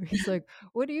 he's like,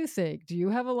 "What do you think? Do you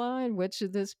have a line? What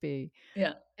should this be?"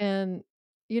 Yeah. And,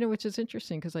 which is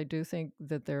interesting because I do think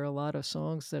that there are a lot of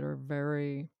songs that are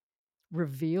very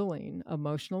revealing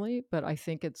emotionally, but I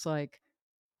think it's like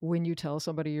when you tell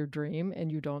somebody your dream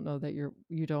and you don't know that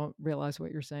you don't realize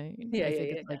what you're saying. Yeah, I yeah, think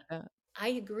yeah, it's yeah. like that. I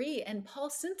agree. And Paul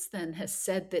since then has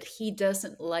said that he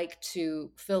doesn't like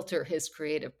to filter his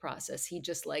creative process. He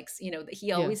just likes, that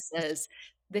he Yeah. always says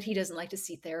that he doesn't like to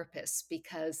see therapists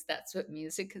because that's what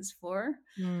music is for.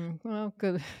 Well,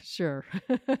 good. Sure.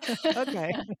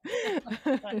 Okay.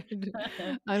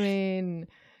 I mean,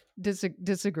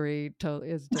 disagree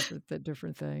is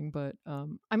different thing, but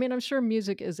I mean, I'm sure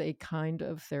music is a kind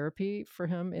of therapy for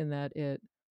him in that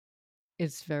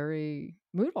it's very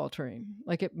mood altering.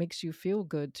 Like, it makes you feel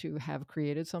good to have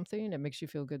created something. It makes you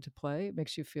feel good to play. It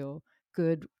makes you feel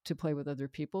good to play with other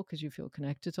people because you feel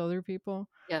connected to other people.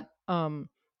 Yeah. Um,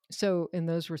 so in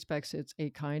those respects, it's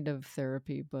a kind of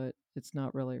therapy, but it's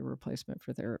not really a replacement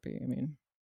for therapy. I mean,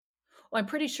 Well, I'm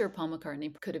pretty sure Paul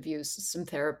McCartney could have used some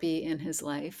therapy in his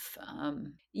life.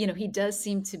 He does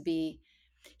seem to be,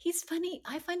 he's funny.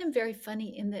 I find him very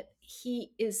funny in that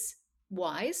he is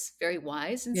wise, very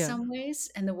wise in yeah, some ways.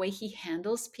 And the way he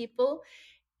handles people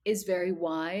is very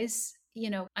wise.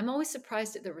 I'm always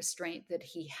surprised at the restraint that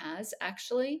he has,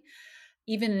 actually,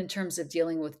 even in terms of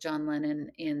dealing with John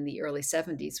Lennon in the early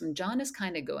 70s, when John is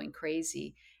kind of going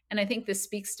crazy. And I think this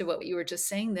speaks to what you were just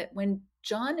saying, that when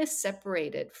John is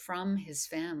separated from his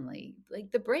family,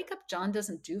 like the breakup, John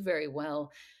doesn't do very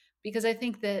well because I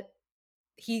think that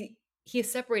he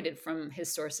is separated from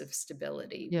his source of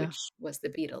stability, yeah, which was the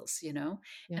Beatles. And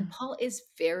yeah, Paul is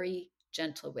very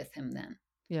gentle with him then.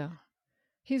 yeah.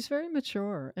 He's very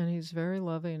mature and he's very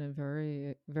loving and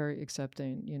very, very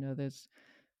accepting.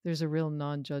 There's a real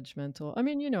non-judgmental. I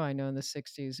mean, I know in the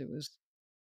 '60s it was,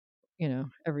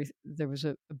 there was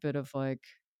a bit of like,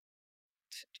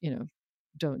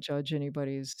 don't judge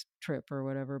anybody's trip or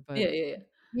whatever. But Yeah, yeah, yeah.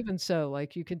 even so,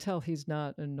 like, you can tell he's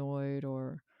not annoyed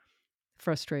or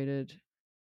frustrated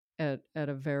at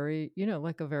a very,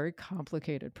 like a very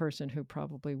complicated person who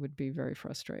probably would be very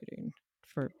frustrating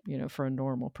for a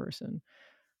normal person.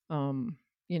 Um,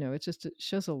 it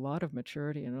shows a lot of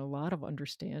maturity and a lot of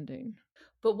understanding.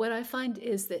 But what I find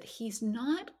is that he's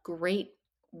not great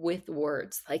with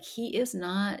words. Like he is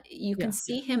not, you can Yeah,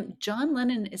 see him. John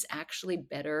Lennon is actually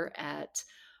better at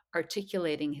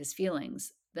articulating his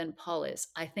feelings than Paul is,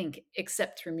 I think,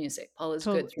 except through music. Paul is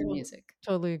good totally, through music.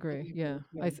 totally agree. Yeah,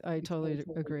 I totally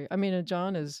agree. I mean, and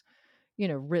John is,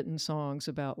 written songs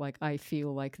about like, I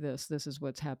feel like this is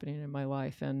what's happening in my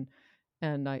life. And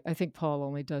I think Paul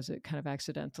only does it kind of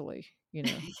accidentally,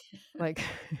 like,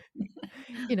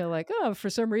 like, oh, for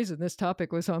some reason this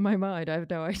topic was on my mind. I have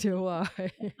no idea why.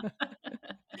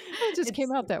 It just came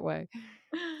It's out that way,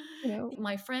 you know?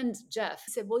 my friend Jeff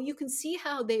said, "Well, you can see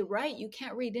how they write. You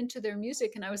can't read into their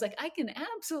music." And I was like, "I can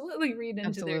absolutely read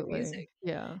into their Absolutely. music."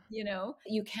 Yeah.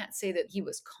 You can't say that he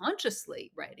was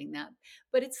consciously writing that,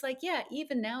 but it's like, yeah,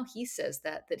 even now he says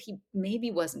that he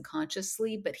maybe wasn't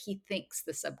consciously, but he thinks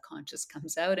the subconscious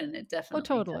comes out, and it Oh,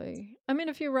 definitely does. totally. I mean,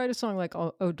 if you write a song like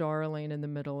 "Oh Darling" in the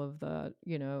middle of that,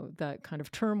 that kind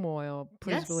of turmoil,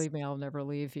 "Please Yes, believe me, I'll never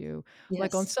leave you."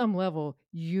 Like, on yes. some level,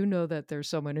 that there's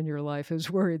someone in your life who's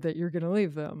worried that you're gonna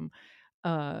leave them.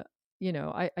 Uh,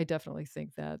 I definitely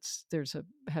think there's a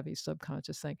heavy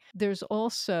subconscious thing. There's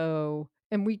also,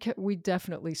 and we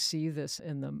definitely see this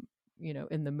in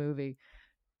in the movie.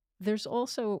 There's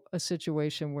also a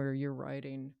situation where you're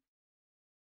writing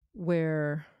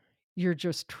where you're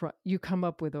just you come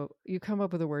up with a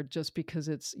word just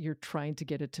because you're trying to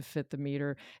get it to fit the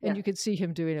meter, and Yeah. you could see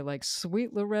him doing it like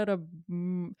sweet Loretta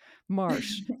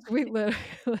Marsh, sweet Loretta,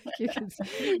 like you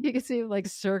can see him like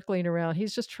circling around.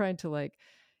 He's just trying to like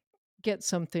get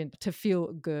something to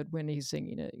feel good when he's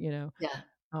singing it. Yeah.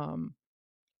 Um,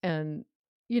 and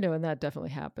and that definitely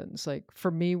happens. Like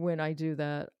for me, when I do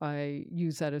that, I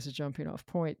use that as a jumping off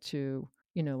point to,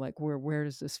 like where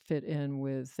does this fit in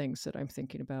with things that I'm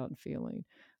thinking about and feeling.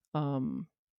 um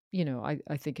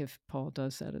I think if Paul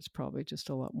does that, it's probably just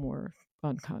a lot more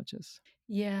unconscious.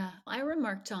 Yeah, I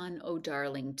remarked on "Oh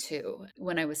Darling" too.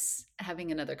 When I was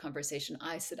having another conversation,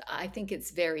 I said, I think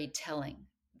it's very telling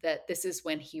that this is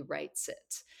when he writes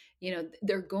it.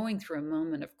 They're going through a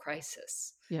moment of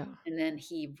crisis. Yeah. And then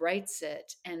he writes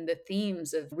it, and the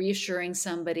themes of reassuring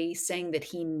somebody, saying that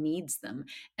he needs them.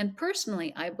 And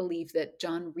personally, I believe that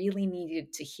John really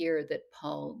needed to hear that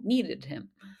Paul needed him.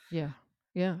 Yeah.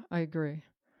 Yeah, I agree.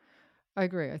 I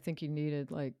think he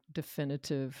needed like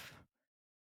definitive,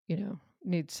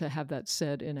 needs to have that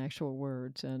said in actual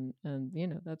words, and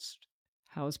that's,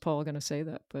 how is Paul going to say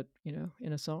that but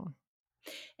in a song.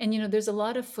 And there's a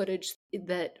lot of footage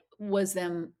that was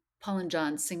them, Paul and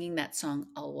John, singing that song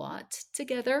a lot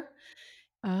together.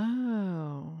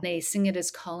 Oh, They sing it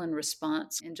as call and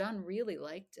response, and John really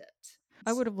liked it.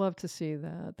 I would have loved to see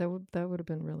that. That would have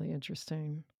been really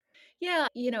interesting. Yeah,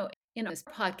 in this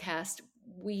podcast,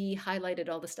 we highlighted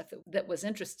all the stuff that was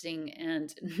interesting,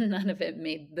 and none of it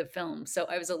made the film. So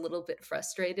I was a little bit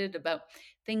frustrated about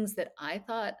things that I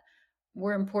thought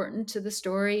were important to the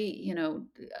story.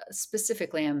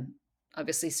 Specifically, I'm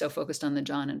obviously so focused on the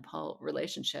John and Paul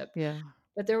relationship. Yeah.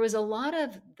 But there was a lot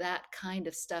of that kind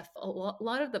of stuff. A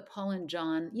lot of the Paul and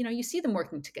John, you see them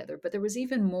working together, but there was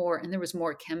even more, and there was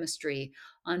more chemistry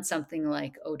on something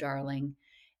like "Oh Darling."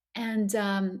 And,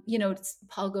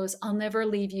 Paul goes, "I'll never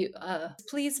leave you.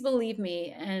 Please believe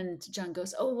me." And John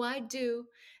goes, "Oh, I do."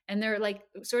 And they're like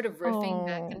sort of riffing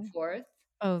back and Oh. forth.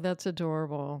 Oh, that's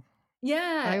adorable.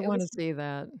 Yeah, I it want was, to see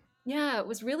that. yeah, it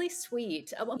was really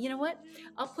sweet. Well, you know what?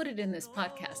 I'll put it in this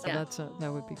podcast. Yeah.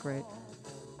 That would be great.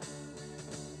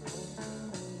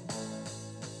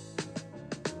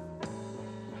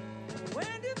 When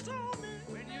you told me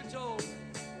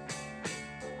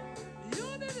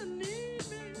you didn't need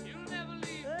me, you never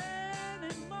leave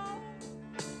anymore.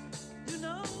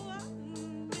 I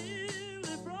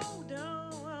nearly broke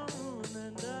down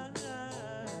and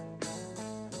died.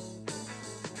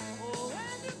 Oh,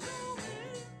 when you told me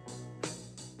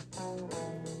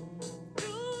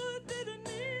you didn't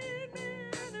need me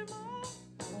anymore,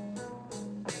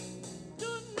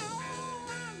 I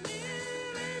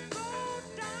nearly broke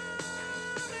down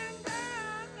and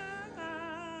died.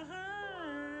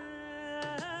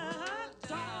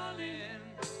 Darling,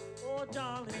 oh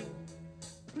darling,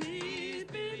 please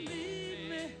believe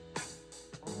me.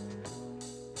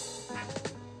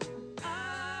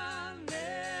 I'll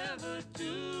never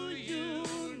do you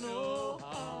no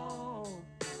harm.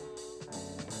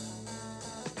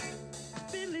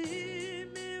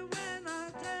 Believe me when I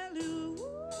tell you,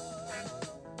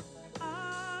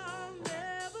 I'll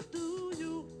never do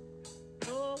you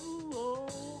no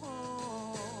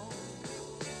harm.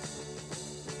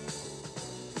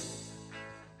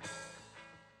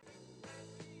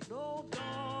 No,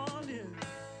 darling.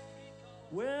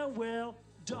 Well,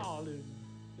 darling,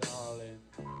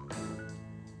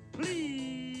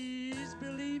 please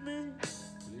believe me.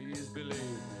 Please believe me.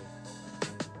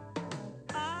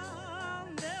 I'll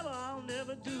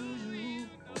never do you.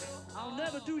 I'll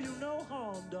never do you no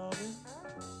harm, darling.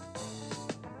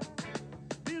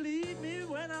 Believe me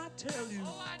when I tell you.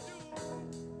 Oh, I do.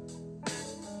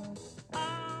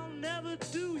 I'll never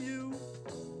do you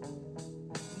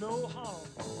no harm.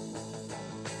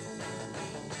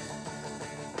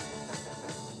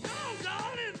 No,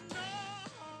 darling, no.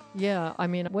 Yeah, I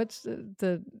mean, what's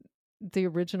the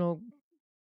original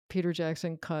Peter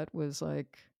Jackson cut was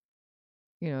like,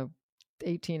 you know,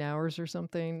 18 hours or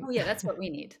something. Oh, yeah, that's what we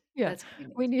need. Yeah, That's what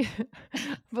we we need.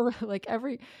 need, but like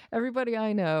everybody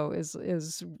I know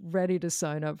is ready to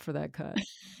sign up for that cut.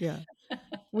 Yeah,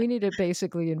 we need it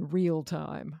basically in real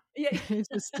time. Yeah. It's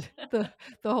just the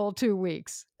whole 2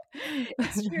 weeks.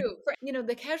 It's true. For,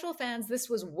 the casual fans, this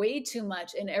was way too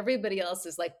much, and everybody else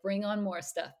is like, "Bring on more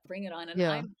stuff, bring it on." And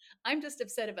Yeah. I'm just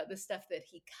upset about the stuff that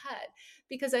he cut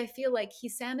because I feel like he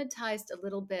sanitized a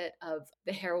little bit of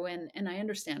the heroin, and I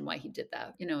understand why he did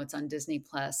that. It's on Disney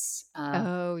Plus.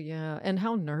 Oh, yeah. And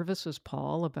how nervous was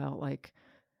Paul about, like,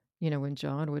 when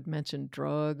John would mention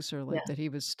drugs or like Yeah. that he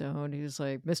was stoned, he was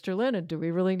like, "Mr. Lennon, do we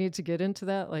really need to get into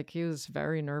that?" Like he was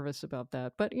very nervous about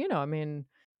that. But, I mean,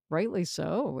 rightly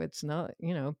so. It's not,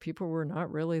 people were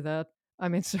not really that I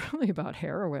mean, certainly about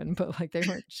heroin, but like they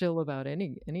weren't chill about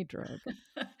any drug.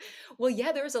 Well,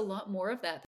 yeah, there's a lot more of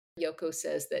that. Yoko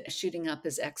says that shooting up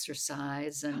is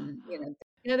exercise, and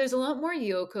there's a lot more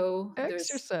Yoko. There's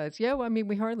Exercise. Yeah, well, I mean,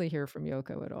 we hardly hear from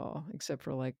Yoko at all, except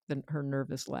for like her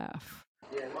nervous laugh.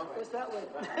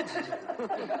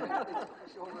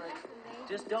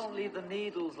 Just don't leave the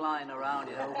needles lying around,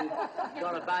 We've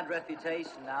got a bad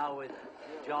reputation now with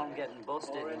John getting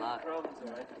busted and that.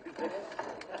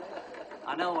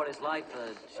 I know what it's like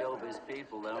for showbiz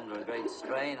people. They're under a great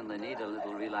strain and they need a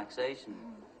little relaxation.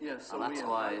 Yes, And that's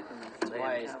why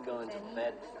he's going to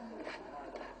bed.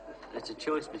 it's a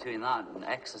choice between that and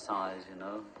exercise, and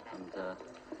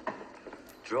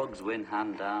drugs win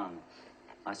hand down.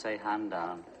 I say hand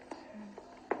down.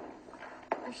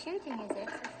 Well, shooting is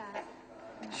exercise.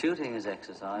 Shooting is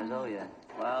exercise, oh yeah.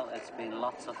 Well, it's been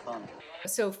lots of fun.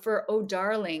 So for Oh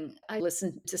Darling, I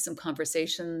listened to some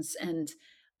conversations, and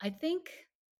I think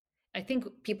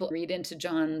people read into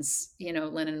John's,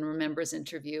 Lennon Remembers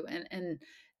interview, and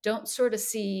don't sort of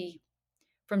see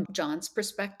from John's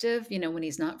perspective, when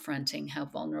he's not fronting, how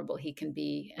vulnerable he can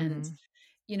be. And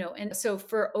Mhm. and so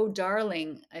for Oh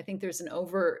Darling, I think there's an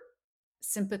over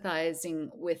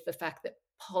sympathizing with the fact that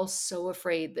Paul's so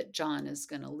afraid that John is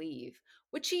going to leave,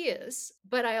 which he is.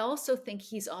 But I also think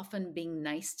he's often being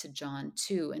nice to John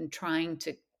too, and trying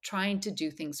to do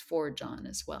things for John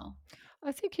as well.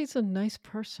 I think he's a nice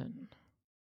person.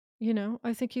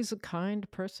 I think he's a kind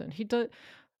person.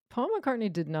 Paul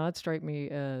McCartney did not strike me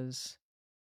as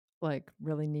like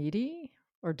really needy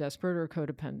or desperate or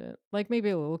codependent. Like maybe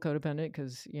a little codependent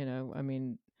because, I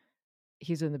mean,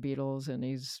 he's in the Beatles and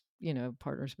he's,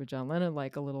 partners with John Lennon.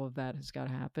 Like a little of that has got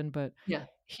to happen. But Yeah.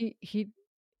 he,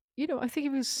 I think he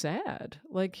was sad.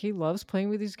 Like he loves playing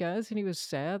with these guys and he was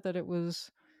sad that it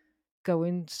was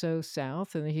going so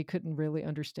south and he couldn't really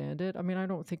understand it. I mean, I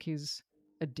don't think he's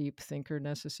a deep thinker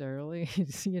necessarily.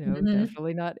 He's, Mhm.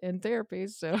 definitely not in therapy.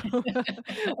 So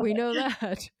we know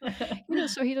that,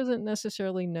 so he doesn't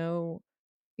necessarily know,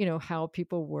 how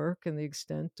people work and the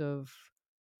extent of,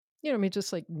 I mean,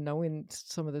 just like knowing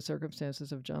some of the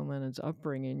circumstances of John Lennon's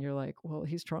upbringing, you're like, well,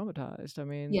 he's traumatized. I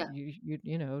mean, Yeah.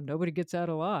 nobody gets out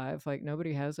alive. Like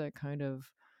nobody has that kind of,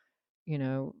 you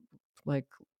know, like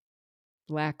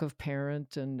lack of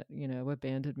parent and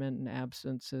abandonment and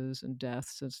absences and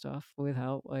deaths and stuff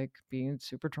without like being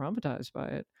super traumatized by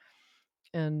it.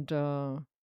 And I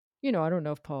don't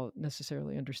know if Paul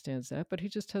necessarily understands that, but he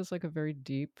just has like a very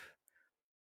deep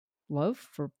love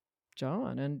for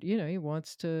John, and he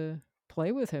wants to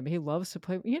play with him. He loves to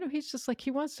play. He's just like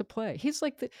he wants to play. He's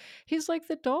like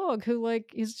the dog who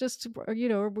like is just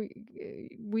are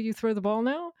will you throw the ball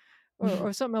now,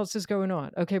 or something else is going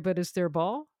on? Okay, but is there a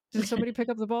ball? Did somebody pick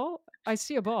up the ball? I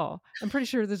see a ball. I'm pretty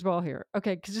sure there's a ball here.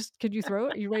 Okay, could you throw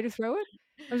it? Are you ready to throw it?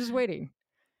 I'm just waiting.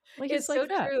 Like he's It's like so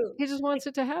that. true. He just wants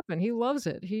it to happen. He loves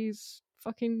it. He's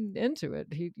fucking into it.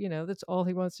 That's all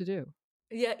he wants to do.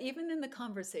 Yeah, even in the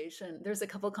conversation, there's a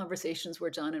couple conversations where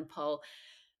John and Paul,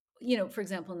 for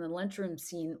example, in the lunchroom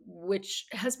scene, which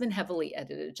has been heavily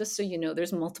edited, just so you know,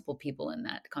 there's multiple people in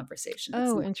that conversation.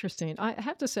 It's Oh, not, interesting. I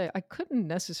have to say, I couldn't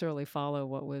necessarily follow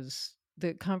what was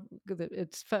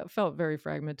felt very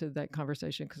fragmented, that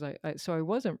conversation, because so I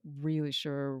wasn't really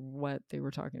sure what they were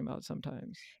talking about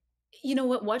sometimes. you know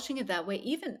what, watching it that way,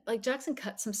 even like Jackson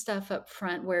cut some stuff up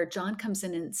front where John comes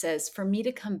in and says, for me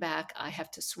to come back, I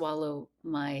have to swallow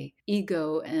my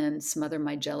ego and smother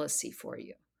my jealousy for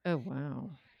you. Oh,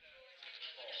 wow.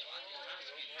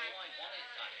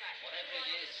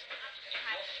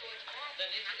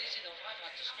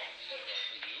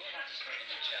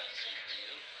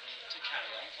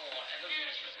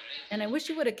 And I wish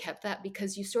you would have kept that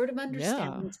because you sort of Yeah.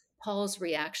 understand Paul's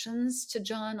reactions to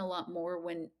John a lot more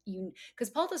because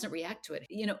Paul doesn't react to it.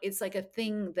 It's like a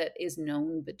thing that is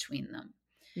known between them.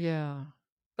 Yeah.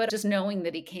 But just knowing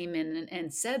that he came in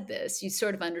and said this, you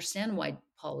sort of understand why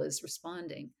Paul is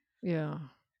responding. Yeah.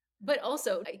 But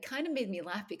also, it kind of made me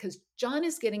laugh because John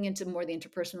is getting into more the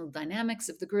interpersonal dynamics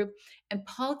of the group, and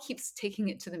Paul keeps taking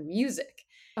it to the music.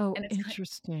 Oh, And it's kind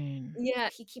interesting. yeah,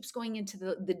 he keeps going into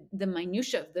the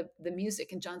minutia of the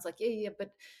music, and John's like, yeah, yeah,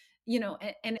 but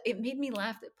and it made me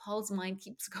laugh that Paul's mind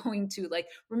keeps going to, like,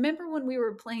 remember when we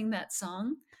were playing that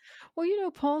song?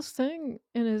 Well, Paul's thing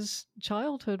in his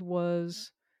childhood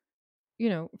was,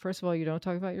 first of all, you don't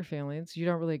talk about your feelings. You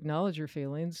don't really acknowledge your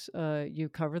feelings. You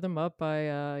cover them up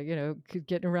by,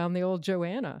 getting around the old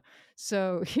Joanna.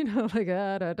 So, like,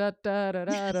 da, da, da, da,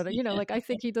 da, da, like I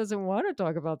think he doesn't want to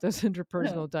talk about those No.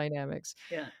 interpersonal dynamics.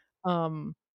 Yeah.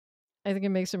 Um, I think it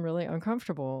makes him really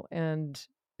uncomfortable. And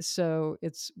so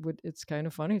it's kind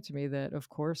of funny to me that, of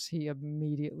course, he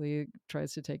immediately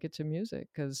tries to take it to music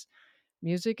because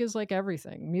music is like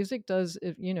everything. Music does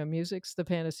it, music's the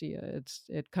panacea.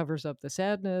 It covers up the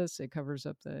sadness, it covers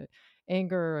up the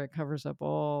anger, it covers up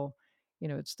all,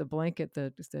 it's the blanket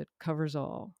that covers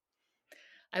all.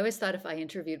 I always thought if I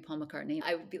interviewed Paul McCartney,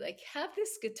 I would be like, "Have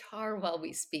this guitar while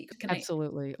we speak.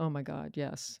 Absolutely. Oh my God,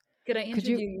 yes. Could I Could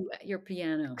you interview you at your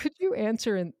piano?" could you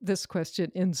answer this question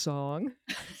in song?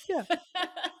 Yeah.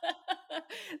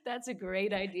 That's a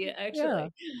great idea, Yeah.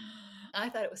 actually. I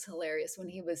thought it was hilarious when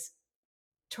he was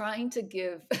trying to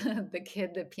give the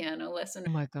kid the piano lesson.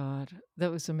 Oh my God.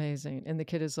 That was amazing. And the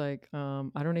kid is like,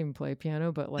 I don't even play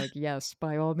piano, but like, yes,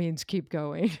 by all means keep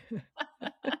going.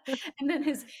 And then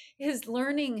his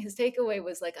takeaway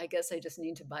was like, "I guess I just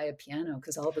need to buy a piano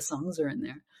because all the songs are in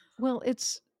there." Well,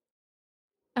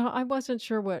 I wasn't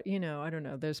sure what, I don't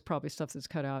know. There's probably stuff that's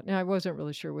cut out. And I wasn't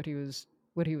really sure what he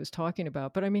was talking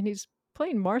about. But I mean, he's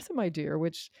playing Martha, My Dear,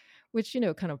 which,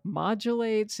 kind of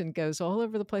modulates and goes all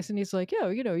over the place. And he's like, yeah,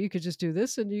 you could just do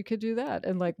this and you could do that.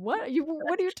 And like, what are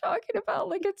you talking about?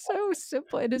 Like, it's so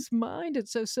simple. In his mind,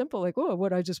 it's so simple. Like, oh,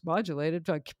 what I just modulated,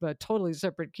 like a totally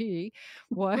separate key.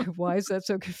 Why is that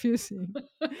so confusing?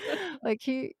 Like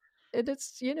and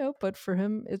it's, but for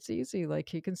him, it's easy. Like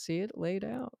he can see it laid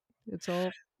out. It's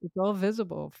all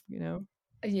visible.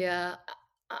 Yeah,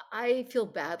 I feel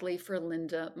badly for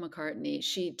Linda McCartney.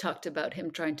 She talked about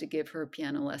him trying to give her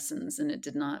piano lessons, and it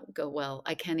did not go well.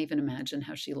 I can't even imagine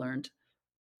how she learned.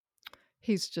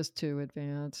 He's just too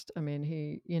advanced. I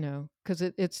mean, because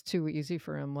it's too easy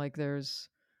for him. Like I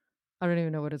don't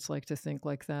even know what it's like to think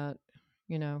like that.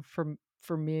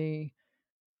 For me,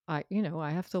 I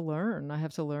have to learn. I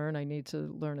have to learn. I need to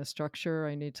learn a structure.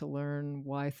 I need to learn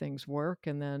why things work.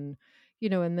 And then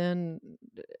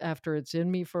after it's in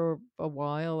me for a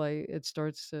while, it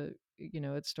starts to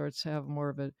have more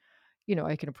of a,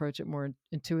 I can approach it more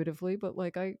intuitively, but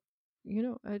like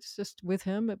it's just with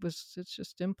him, it's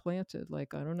just implanted.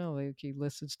 Like, I don't know, like he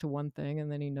listens to one thing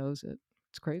and then he knows it.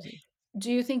 It's crazy.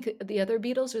 Do you think the other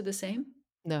Beatles are the same?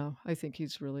 No, I think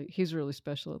he's really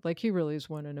special. Like he really is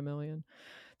one in a million.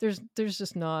 There's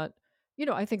just not,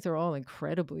 I think they're all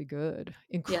incredibly good.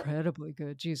 Yeah, Incredibly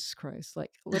good. Jesus Christ.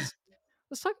 Like let's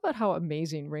talk about how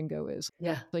amazing Ringo is.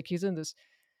 yeah, Like he's in this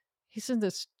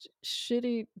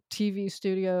shitty TV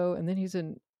studio, and then he's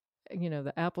in,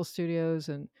 the Apple studios,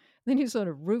 and then he's on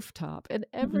a rooftop. And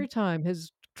mhm, every time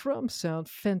his drums sound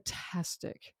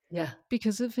fantastic yeah,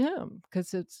 because of him,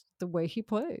 because it's the way he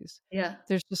plays. yeah.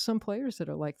 There's just some players that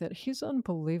are like that. He's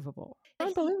unbelievable. He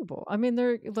Unbelievable. I mean,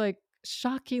 they're like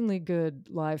shockingly good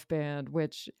live band,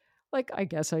 which, like, I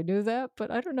guess I knew that,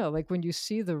 but I don't know. Like, when you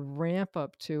see the ramp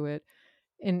up to it,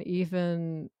 and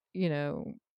even,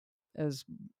 as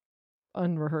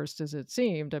unrehearsed as it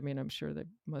seemed. I mean, I'm sure they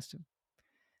must have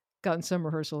gotten some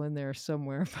rehearsal in there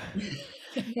somewhere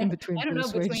Yeah, in between I don't blue know,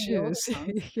 suede between the older shoes.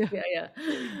 songs. Yeah. Yeah,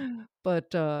 yeah.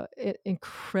 But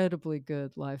incredibly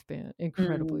good live band,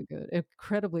 incredibly Mhm. good,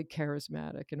 incredibly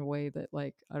charismatic in a way that,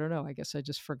 like, I don't know, I guess I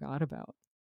just forgot about.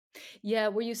 Yeah,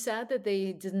 were you sad that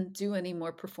they didn't do any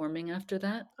more performing after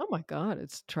that? Oh my God,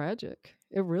 it's tragic.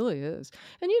 It really is.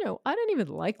 And I didn't even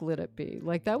like Let It Be.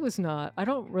 Like that was not, I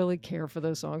don't really care for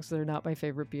those songs. They're not my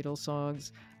favorite Beatles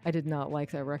songs. I did not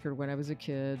like that record when I was a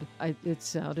kid. It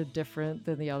sounded different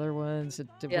than the other ones. It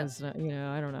Yeah. was not,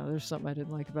 I don't know. There's something I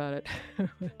didn't like about it.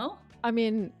 Oh, I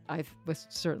mean, I would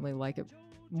certainly like it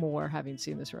more having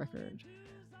seen this record.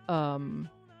 Um,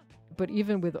 but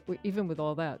even with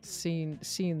all that,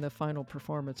 seeing the final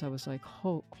performance, I was like,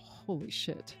 holy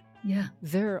shit. yeah.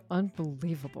 They're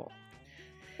unbelievable.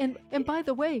 And by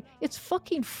the way, it's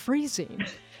fucking freezing.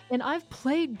 And I've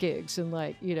played gigs in,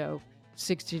 like,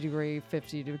 60-degree,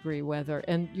 50-degree weather,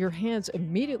 and your hands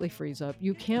immediately freeze up.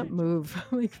 You can't move.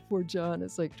 Like poor John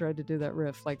is like trying to do that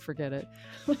riff, like forget it.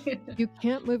 You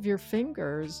can't move your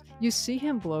fingers. You see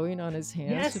him blowing on his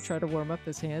hands to Yes, try to warm up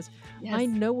his hands. I yes.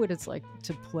 know what it's like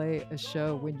to play a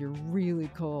show when you're really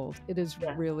cold. It is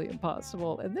Yeah. really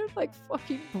impossible. And they're like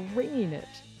fucking bringing it.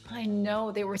 I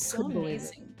know, they were I so couldn't believe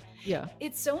it. amazing. Yeah.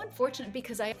 It's so unfortunate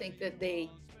because I think that they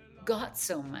got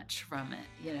so much from it,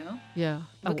 you know? Yeah.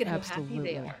 Oh, Look at how happy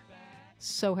they absolutely. are.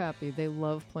 so happy. They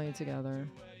love playing together.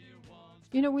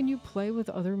 You know, when you play with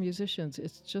other musicians,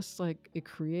 it's just like it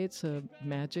creates a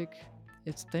magic,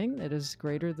 it's thing that is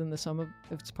greater than the sum of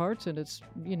its parts, and it's,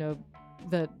 you know,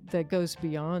 that goes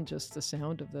beyond just the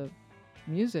sound of the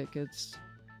music. It's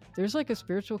there's like a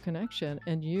spiritual connection,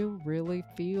 and you really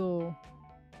feel,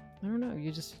 I don't know,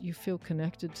 you feel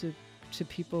connected to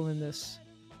people in this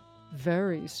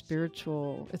very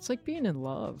spiritual, it's like being in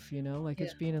love, you know, like Yeah.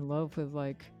 it's being in love with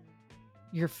like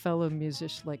your fellow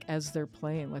musician, like as they're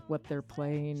playing, like what they're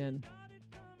playing, and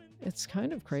it's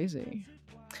kind of crazy.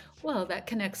 Well, that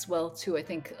connects well to, I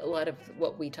think, a lot of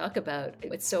what we talk about.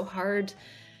 It's so hard,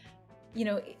 you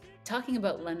know, talking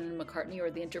about Lennon and McCartney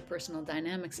or the interpersonal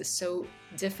dynamics is so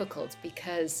difficult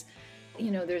because,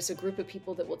 you know, there's a group of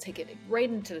people that will take it right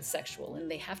into the sexual and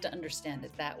they have to understand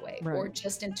it that way, or Right.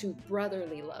 just into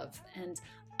brotherly love. And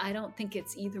I don't think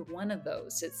it's either one of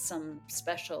those. It's some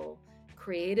special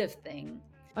creative thing.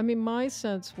 I mean, my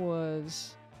sense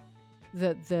was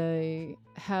that they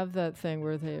have that thing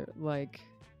where they're like,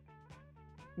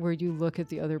 where you look at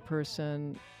the other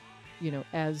person, you know,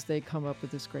 as they come up with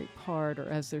this great part or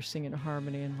as they're singing a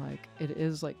harmony, and like it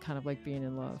is like kind of like being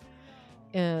in love.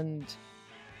 And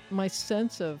my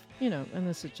sense of, you know, and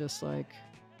this is just like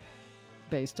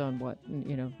based on what,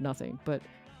 you know, nothing, but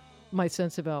my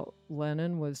sense about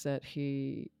Lennon was that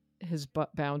his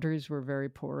boundaries were very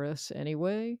porous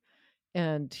anyway,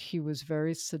 and he was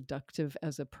very seductive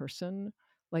as a person,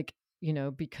 like, you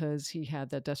know, because he had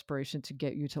that desperation to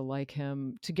get you to like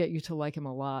him, to get you to like him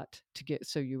a lot, to get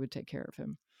so you would take care of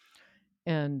him.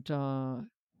 And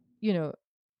you know,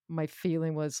 my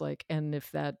feeling was like, and if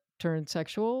that turned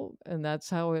sexual and that's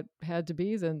how it had to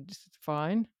be, then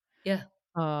fine. Yeah.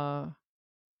 uh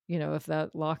you know, if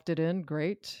that locked it in,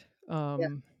 great. Yeah.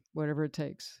 Whatever it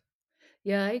takes.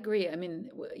 Yeah, I agree. I mean,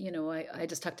 you know, I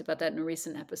just talked about that in a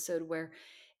recent episode where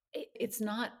it's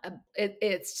not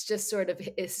it's just sort of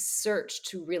his search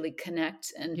to really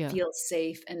connect and Yeah. feel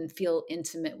safe and feel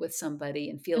intimate with somebody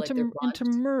and feel like they're And to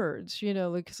bonded. merge, you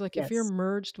know, like, 'cause, like, if you're Yes.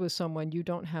 merged with someone, you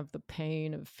don't have the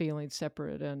pain of feeling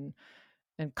separate and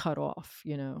cut off,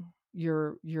 you know?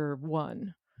 You're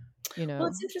one, you Well, know?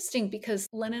 it's interesting because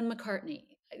Lennon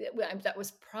McCartney, that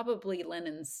was probably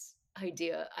Lennon's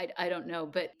idea. I don't know,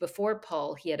 but before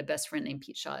Paul, he had a best friend named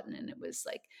Pete Shotton, and it was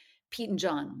like Pete and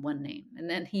John, one name, and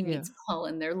then he Yeah. meets Paul,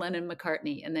 and they're Lennon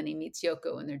McCartney, and then he meets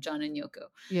Yoko, and they're John and Yoko.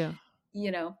 Yeah.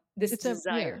 You know, this Yeah.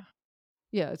 desire.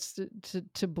 Yeah, it's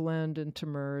to blend and to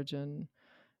merge and,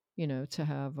 you know, to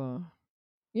have a,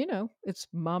 you know, it's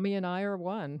mommy and I are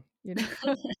one, you know?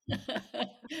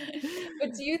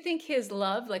 But do you think his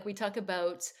love, like we talk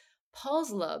about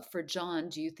Paul's love for John,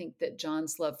 do you think that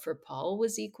John's love for Paul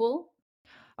was equal?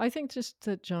 I think just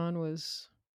that John was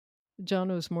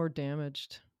more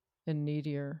damaged and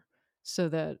needier, so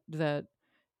that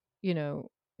you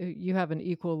know, you have an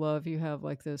equal love, you have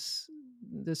like this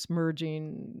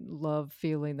merging love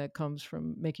feeling that comes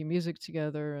from making music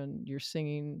together, and you're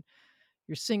singing,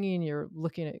 you're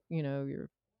looking at, you know, your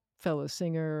fellow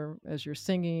singer as you're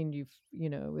singing, you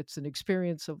know, it's an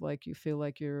experience of like you feel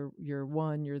like you're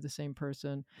one, you're the same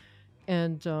person.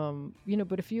 And you know,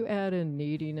 but if you add in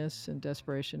neediness and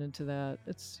desperation into that,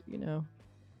 it's, you know,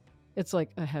 it's like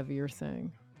a heavier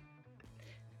thing.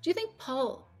 Do you think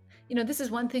Paul, you know, this is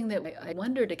one thing that I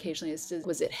wondered occasionally is,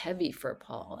 was it heavy for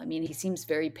Paul? I mean, he seems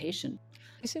very patient.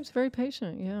 He seems very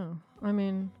patient, yeah. I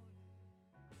mean,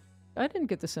 I didn't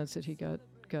get the sense that he got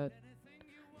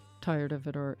tired of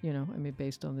it, or, you know, I mean,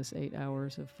 based on this 8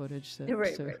 hours of footage, that,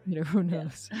 Right, so, right. you know, who Yeah.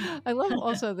 knows. I love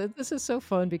also that this is so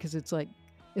fun because it's like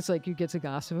you get to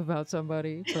gossip about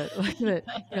somebody, but like that,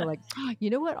 you know, like,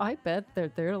 you know what, I bet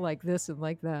that they're like this and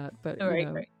like that, but, you Right,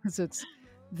 know, right. because it's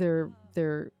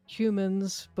they're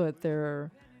humans, but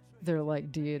they're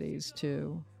like deities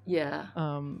too. Yeah.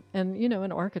 And, you know,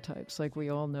 and archetypes, like we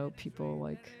all know people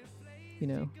like, you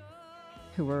know,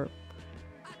 who are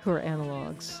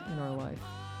analogs in our life.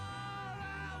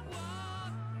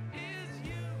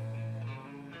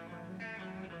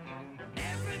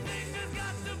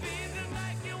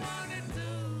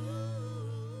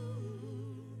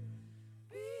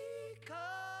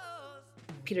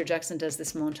 Peter Jackson does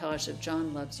this montage of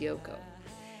John loves Yoko.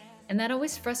 And that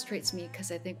always frustrates me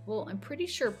because I think, well, I'm pretty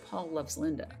sure Paul loves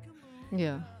Linda.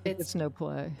 Yeah, It's it's no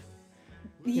play.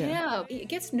 Yeah, it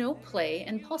gets no play,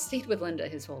 and Paul stayed with Linda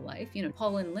his whole life. You know,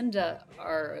 Paul and Linda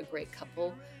are a great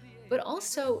couple, but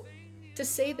also to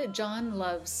say that John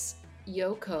loves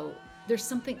Yoko, there's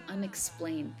something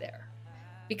unexplained there.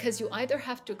 Because you either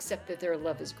have to accept that their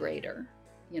love is greater,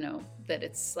 you know, that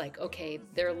it's like, okay,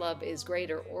 their love is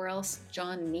greater, or else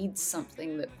John needs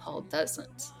something that Paul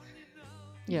doesn't.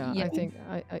 Yeah, You I know? think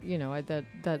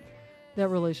that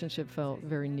relationship felt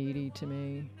very needy to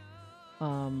me.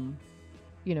 Um,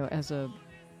 as a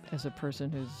person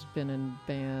who's been in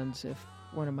bands, if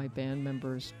one of my band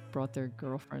members brought their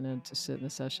girlfriend in to sit in the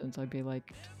sessions, I'd be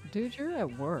like, "Dude, you're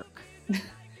at work. I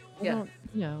Yeah. don't,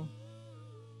 you know."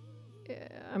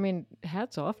 I mean,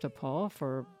 hats off to Paul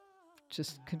for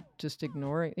just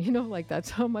ignoring, like that's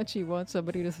how much he wants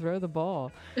somebody to throw the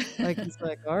ball. Like he's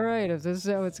like, "All right, if this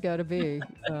is how it's got to be."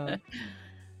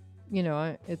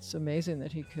 It's amazing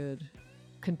that he could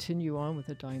continue on with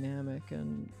the dynamic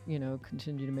and,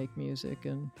 continue to make music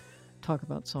and talk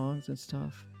about songs and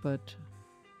stuff. But,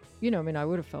 I mean, I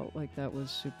would have felt like that was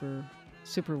super,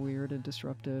 super weird and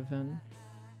disruptive.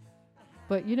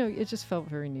 But, it just felt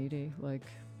very needy. Like,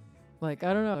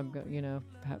 I don't know,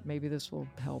 maybe this will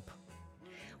help.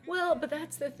 Well, but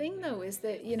that's the thing, though, is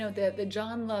that, the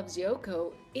John loves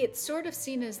Yoko, it's sort of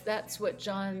seen as that's what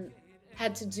John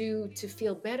had to do to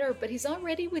feel better, but he's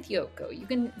already with Yoko. You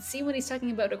can see when he's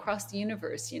talking about across the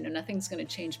universe, nothing's going to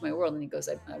change my world. And he goes,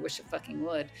 I wish it fucking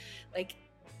would. Like,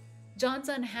 John's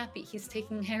unhappy. He's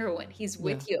taking heroin. He's Yeah.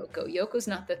 with Yoko. Yoko's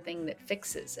not the thing that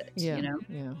fixes it, Yeah.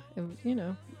 Yeah. And,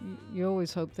 you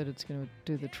always hope that it's going to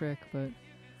do the trick, but,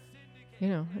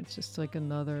 it's just like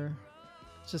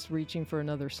just reaching for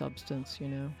another substance.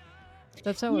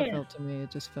 That's how it Yeah. felt to me.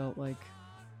 It just felt like,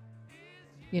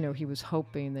 he was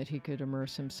hoping that he could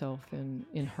immerse himself in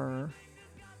her,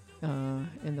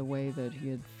 in the way that he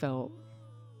had felt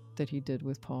that he did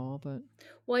with Paul. But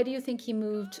Why do you think he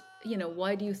moved?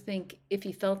 Why do you think if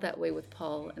he felt that way with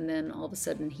Paul and then all of a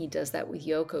sudden he does that with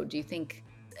Yoko, do you think,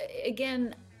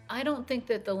 again, I don't think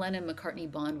that the Lennon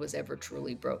McCartney bond was ever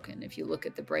truly broken. If you look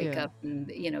at the yeah, breakup and,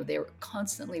 they were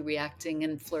constantly reacting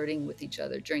and flirting with each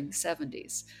other during the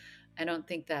 70s. I don't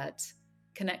think that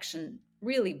connection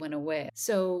really went away.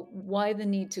 So why the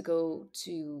need to go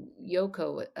to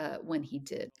Yoko when he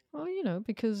did? well,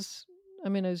 because I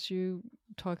mean, as you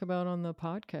talk about on the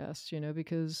podcast,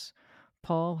 because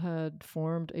Paul had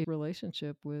formed a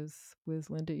relationship with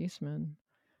Linda Eastman,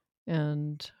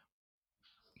 and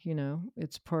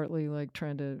it's partly like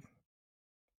trying to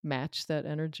match that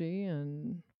energy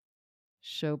and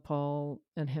show Paul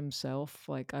and himself,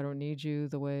 like, I don't need you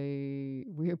the way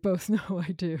we both know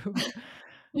I do.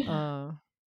 uh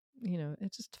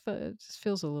it just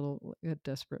feels a little like a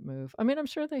desperate move. I mean, I'm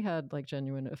sure they had like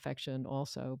genuine affection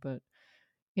also, but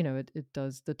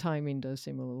the timing does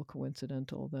seem a little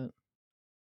coincidental that,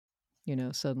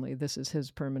 suddenly this is his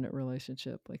permanent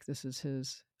relationship. Like this is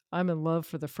his I'm in love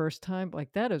for the first time.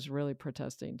 Like that is really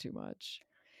protesting too much.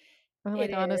 I'm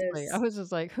It like, honestly, I is. was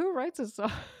just like, who writes a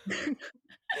song?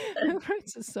 Who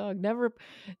writes a song?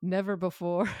 Never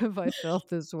before have I felt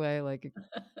this way. Like,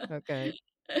 okay.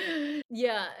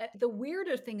 Yeah, the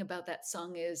weirder thing about that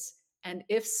song is, "And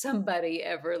if somebody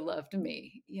ever loved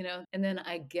me," and then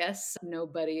I guess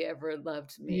nobody ever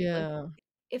loved me. Like, Yeah.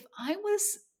 if I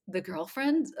was the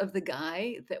girlfriend of the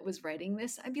guy that was writing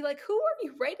this, I'd be like, "Who are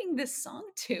you writing this song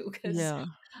to?" Because Yeah.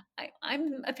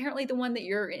 I'm apparently the one that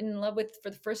you're in love with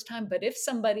for the first time, but if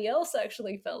somebody else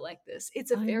actually felt like this,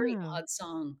 it's a I very know. odd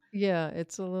song. Yeah,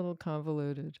 it's a little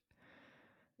convoluted.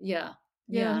 Yeah.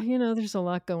 Yeah, Yeah. there's a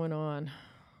lot going on.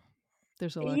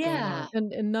 There's a lot going on. Yeah.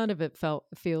 And none of it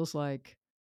feels like,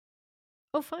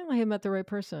 "Oh, finally I met the right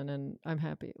person and I'm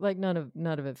happy." Like none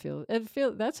of it feels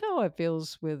that's how it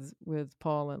feels with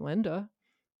Paul and Linda.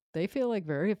 They feel like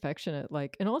very affectionate,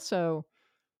 like, and also,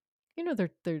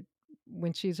 they're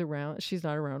when she's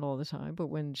not around all the time, but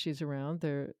when she's around,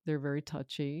 they're very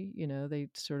touchy, they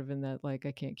sort of in that like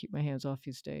I can't keep my hands off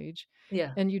you stage.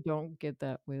 Yeah. And you don't get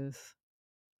that with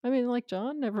I mean, like,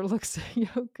 John never looks at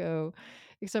Yoko,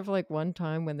 except for, like, one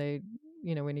time when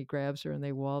when he grabs her and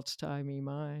they waltz to "I Me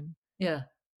Mine." Yeah.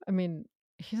 I mean,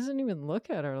 he doesn't even look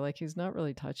at her, like, he's not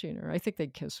really touching her. I think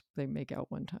they make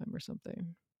out one time or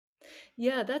something.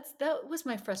 Yeah, that was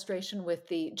my frustration with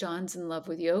the John's in love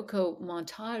with Yoko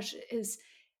montage is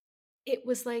it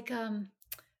was like,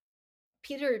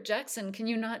 Peter Jackson, can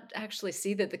you not actually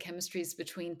see that the chemistry is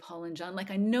between Paul and John? Like,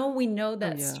 I know we know Oh,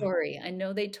 that yeah. story. I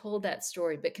know they told that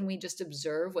story, but can we just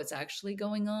observe what's actually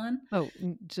going on? Oh,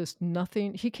 just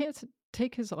nothing he can't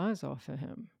take his eyes off of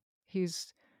him.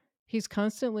 He's he's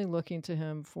constantly looking to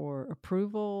him for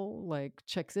approval, like,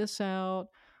 "Check this out.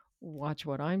 Watch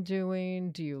what I'm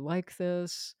doing. Do you like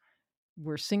this?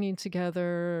 We're singing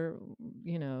together,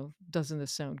 doesn't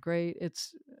this sound great?"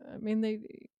 I mean,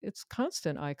 it's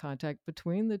constant eye contact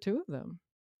between the two of them.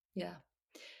 Yeah.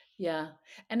 Yeah.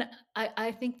 And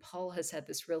I think Paul has had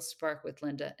this real spark with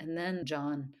Linda, and then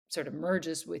John sort of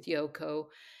merges with Yoko.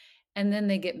 And then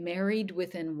they get married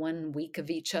within 1 week of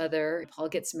each other. Paul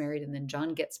gets married, and then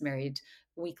John gets married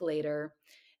a week later.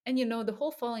 And, the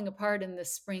whole falling apart in the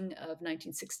spring of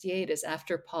 1968 is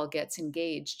after Paul gets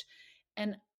engaged.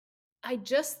 And I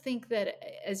just think that,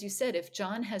 as you said, if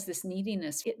John has this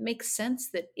neediness, it makes sense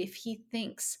that if he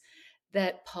thinks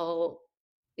that Paul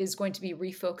is going to be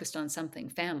refocused on something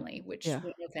family, which Yeah.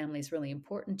 we know family is really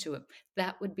important to him,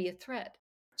 that would be a threat.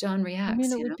 John I mean,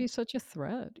 reacts, it would be such a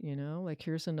threat, like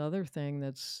here's another thing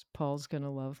that's Paul's going to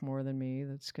love more than me,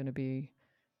 that's going to be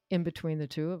in between the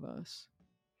two of us.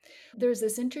 There's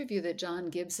this interview that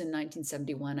John gives in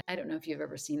 1971. I don't know if you've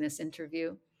ever seen this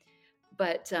interview,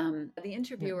 but the Yeah.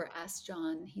 interviewer asked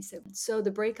John, he said, "So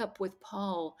the breakup with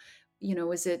Paul,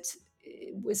 was it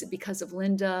because of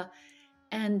Linda?"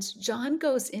 And John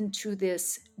goes into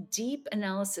this deep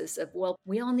analysis of, well,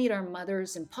 we all need our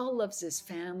mothers, and Paul loves his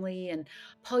family, and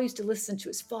Paul used to listen to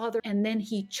his father, and then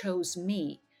he chose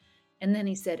me. And then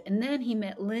he said, and then he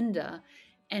met Linda,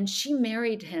 and she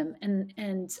married him,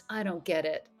 and I don't get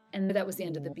it. And that was the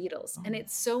end of the Beatles. And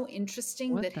it's so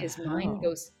interesting What that the his mind hell?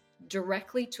 goes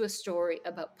directly to a story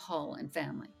about Paul and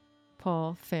family.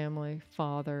 Paul, family,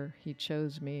 father, he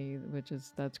chose me,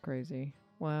 that's crazy.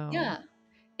 Wow. Yeah.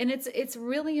 And it's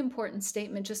really important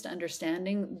statement, just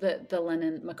understanding the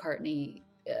Lennon McCartney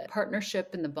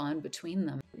partnership and the bond between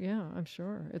them. Yeah, I'm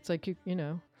sure. It's like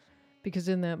because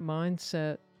in that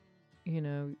mindset,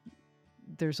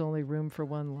 there's only room for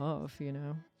one love,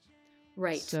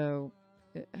 Right. So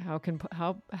how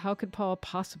could Paul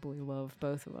possibly love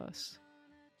both of us?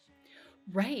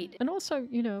 Right. And also,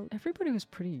 everybody was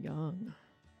pretty young.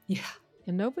 Yeah.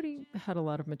 And nobody had a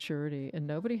lot of maturity, and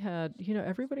nobody had,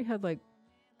 everybody had like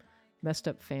messed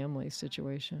up family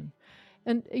situation.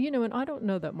 And and I don't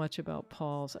know that much about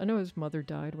Paul's. I know his mother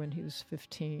died when he was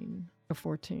 15 or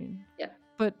 14. Yeah.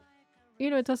 But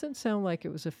it doesn't sound like it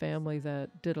was a family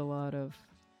that did a lot of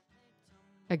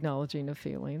acknowledging of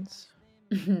feelings,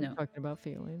 No. talking about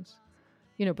feelings.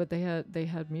 But they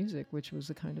had music, which was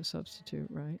a kind of substitute,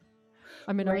 right?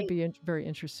 I mean, I would Right. be very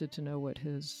interested to know what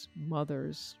his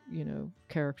mother's,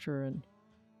 character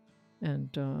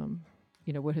and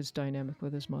what his dynamic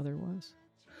with his mother was.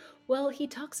 Well, he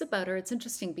talks about her. It's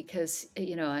interesting because,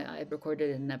 I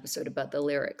recorded an episode about the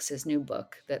lyrics, his new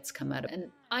book that's come out. And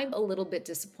I'm a little bit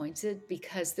disappointed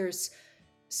because there's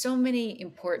so many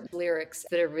important lyrics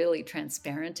that are really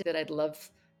transparent that I'd love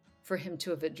for him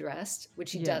to have addressed,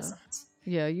 which he Yeah. doesn't.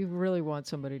 Yeah, you really want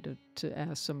somebody to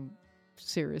ask some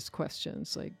serious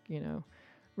questions, like,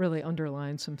 really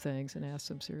underline some things and ask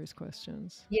some serious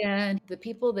questions. Yeah. And the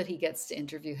people that he gets to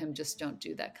interview him just don't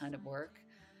do that kind of work.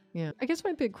 Yeah. I guess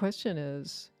my big question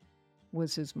is,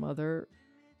 was his mother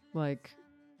like,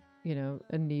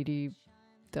 a needy,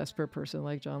 desperate person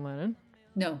like John Lennon?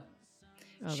 No,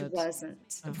 Oh, she that's wasn't.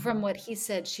 uh-huh. From what he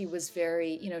said, she was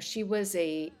very, she was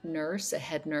a nurse, a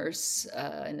head nurse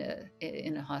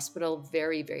in a hospital,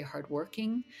 very, very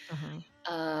hardworking.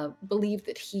 Uh-huh. Believed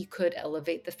that he could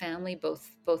elevate the family.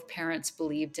 Both parents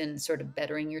believed in sort of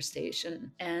bettering your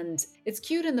station. And it's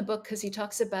cute in the book because he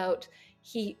talks about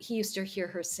he used to hear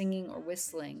her singing or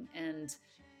whistling, and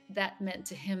that meant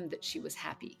to him that she was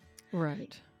happy.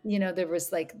 Right. There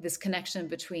was like this connection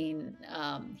between,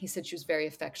 he said she was very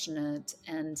affectionate.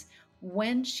 And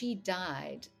when she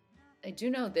died, I do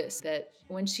know this, that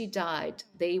when she died,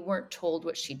 they weren't told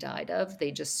what she died of.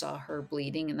 They just saw her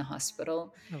bleeding in the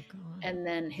hospital. Oh, God. And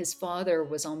then his father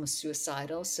was almost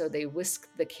suicidal. So they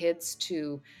whisked the kids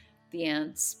to the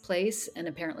aunt's place. And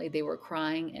apparently they were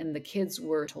crying. And the kids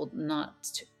were told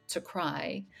not to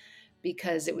cry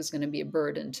because it was going to be a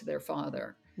burden to their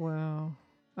father. Wow.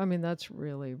 I mean, that's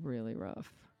really, really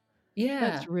rough. Yeah.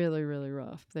 That's really, really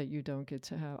rough that you don't get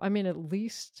to have. I mean, at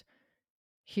least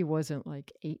he wasn't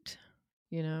like 8,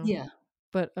 Yeah.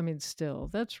 But I mean, still,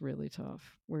 that's really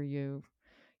tough where you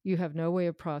have no way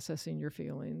of processing your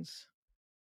feelings.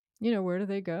 Where do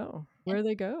they go? Where do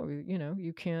they go?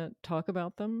 You can't talk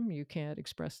about them. You can't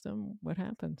express them. What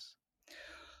happens?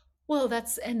 Well,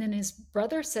 and then his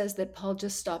brother says that Paul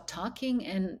just stopped talking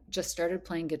and just started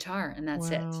playing guitar, and that's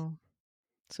it Wow.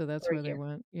 So that's for a where they year.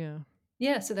 went. Yeah.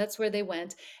 Yeah, so that's where they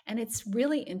went. And it's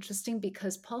really interesting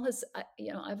because Paul has,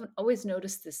 I've always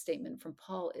noticed this statement from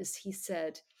Paul is he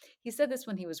said this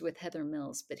when he was with Heather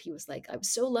Mills, but he was like, I was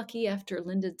so lucky after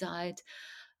Linda died,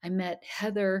 I met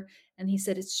Heather. And he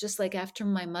said, it's just like after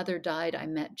my mother died, I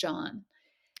met John.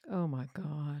 Oh my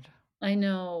God. I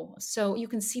know. So you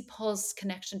can see Paul's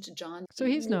connection to John. So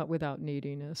he's not without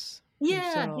neediness Yeah,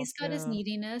 himself. he's got his Yeah.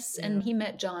 neediness, and Yeah. he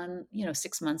met John,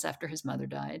 6 months after his mother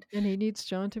died. And he needs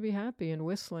John to be happy and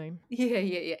whistling. Yeah,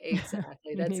 yeah, yeah, exactly.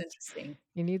 he That's needs interesting.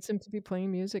 he needs him to be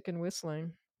playing music and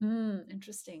whistling.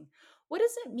 Interesting. What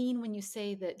does it mean when you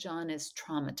say that John is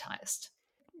traumatized?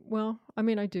 Well, I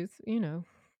mean, I do,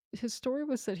 his story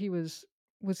was that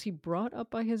was he brought up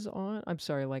by his aunt? I'm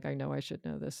sorry, like, I know I should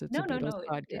know this. It's a No, no, Beatles no. It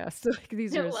podcast. Like,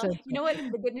 these no, are well, you essential. know what?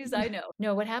 The good news I know.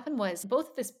 No, what happened was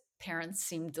both of his parents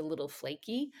seemed a little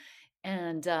flaky,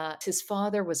 and, his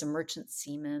father was a merchant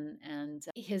seaman, and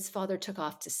his father took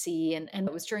off to sea, and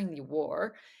it was during the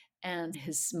war, and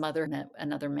his mother met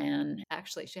another man.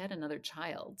 Actually, she had another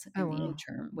child Oh, in the wow.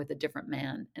 interim with a different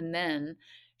man, and then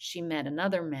she met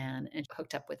another man and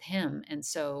hooked up with him, and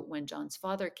so when John's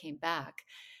father came back,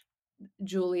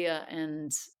 Julia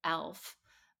and Alf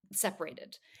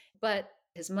separated. But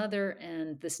his mother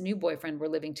and this new boyfriend were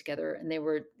living together, and they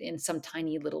were in some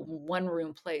tiny little one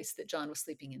room place that John was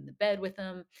sleeping in the bed with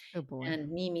him. Oh, boy.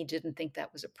 And Mimi didn't think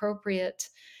that was appropriate.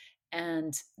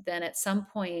 And then at some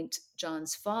point,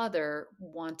 John's father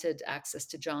wanted access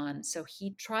to John. So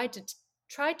he tried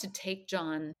to take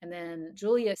John, and then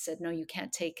Julia said, "No, you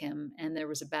can't take him." And there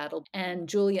was a battle, and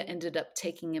Julia ended up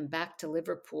taking him back to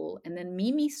Liverpool. And then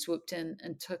Mimi swooped in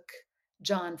and took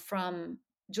John from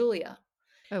Julia.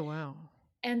 Oh, wow.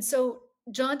 And so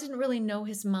John didn't really know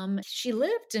his mom. She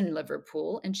lived in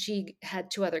Liverpool and she had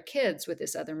two other kids with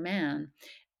this other man.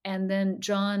 And then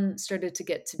John started to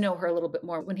get to know her a little bit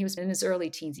more. When he was in his early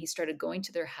teens, he started going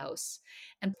to their house.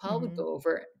 And Paul would Mhm. go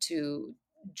over to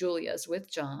Julia's with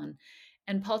John.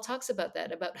 And Paul talks about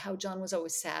that, about how John was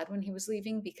always sad when he was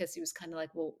leaving because he was kind of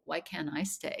like, well, why can't I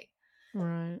stay?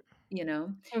 Right. You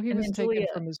know? So he And was then taken Julia,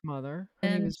 from his mother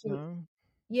when he and was young.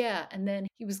 yeah, and then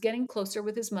he was getting closer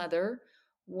with his mother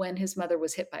when his mother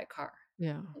was hit by a car.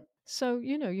 Yeah. So,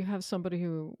 you have somebody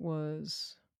who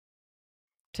was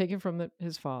taken from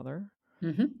his father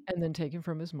Mhm. and then taken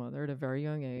from his mother at a very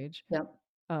young age. Yep.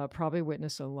 Probably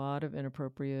witnessed a lot of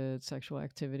inappropriate sexual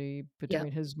activity between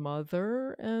Yep. his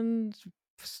mother and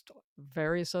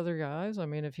various other guys. I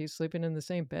mean, if he's sleeping in the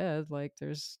same bed, like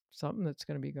there's something that's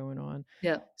going to be going on.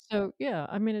 Yep. So, yeah,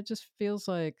 I mean, it just feels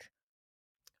like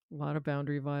a lot of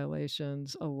boundary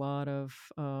violations, a lot of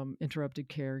interrupted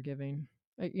caregiving.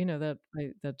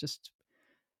 That just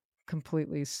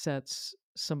completely sets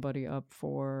somebody up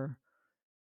for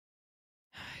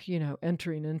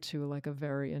entering into like a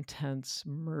very intense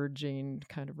merging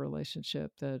kind of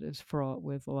relationship that is fraught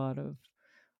with a lot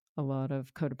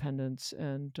of codependence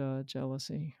and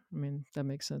jealousy. I mean, that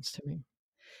makes sense to me.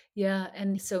 Yeah,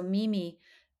 and so Mimi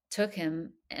took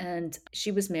him, and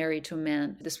she was married to a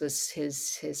man. This was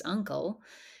his uncle,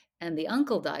 and the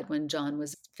uncle died when John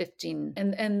was 15.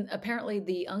 And apparently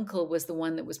the uncle was the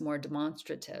one that was more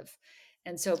demonstrative.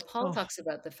 And so Paul Oh, talks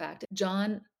about the fact that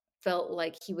John felt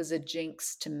like he was a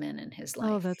jinx to men in his oh,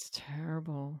 life. that's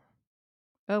terrible.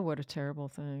 Oh, what a terrible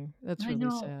thing. That's I really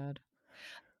know. sad.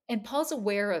 And Paul's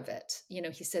aware of it.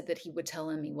 He said that he would tell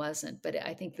him he wasn't, but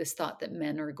I think this thought that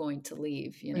men are going to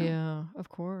leave. Yeah, of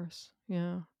course.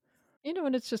 Yeah.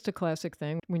 And it's just a classic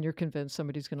thing when you're convinced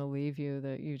somebody's going to leave you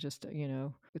that you just,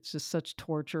 it's just such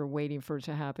torture waiting for it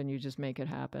to happen. You just make it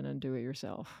happen and do it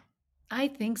yourself. I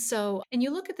think so. And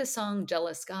you look at the song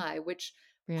Jealous Guy, which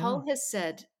Yeah. Paul has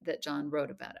said that John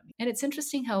wrote about him. And it's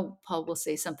interesting how Paul will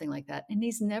say something like that. And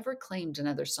he's never claimed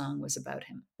another song was about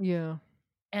him. Yeah.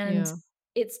 And Yeah.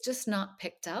 it's just not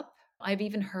picked up. I've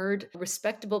even heard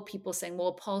respectable people saying,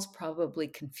 well, Paul's probably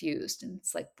confused. And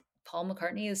it's like, Paul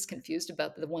McCartney is confused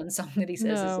about the one song that he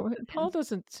says is No, about Paul him.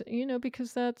 doesn't,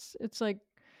 because it's like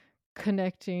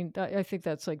connecting. I think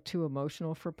that's like too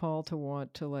emotional for Paul to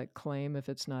want to like claim if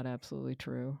it's not absolutely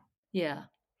true. Yeah.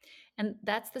 And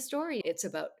that's the story. It's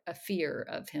about a fear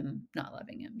of him not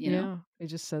loving him? Yeah. He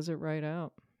just says it right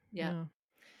out. Yeah. Yeah.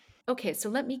 Okay, so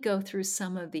let me go through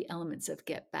some of the elements of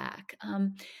Get Back.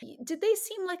 Did they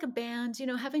seem like a band,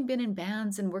 having been in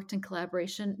bands and worked in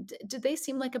collaboration, did they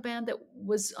seem like a band that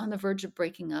was on the verge of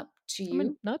breaking up to I mean,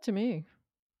 you? not to me.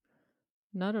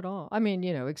 Not at all. I mean,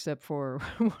 except for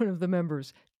one of the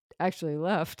members actually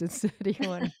left and said he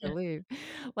wanted to leave.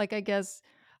 Like, I guess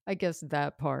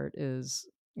that part is,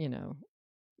 you know,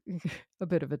 a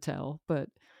bit of a tell, but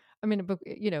I mean, but,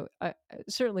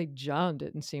 certainly John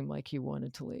didn't seem like he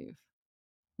wanted to leave.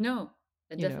 No,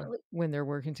 definitely. When they're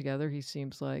working together, he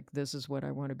seems like, "This is what I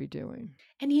wanna be doing."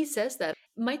 And he says that.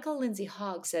 Michael Lindsay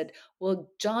Hogg said, well,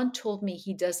 John told me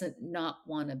he doesn't not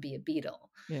want to be a Beatle.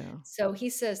 Yeah. So he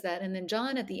says that. And then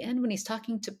John, at the end, when he's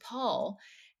talking to Paul,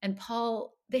 and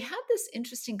Paul, they had this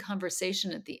interesting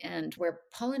conversation at the end where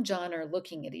Paul and John are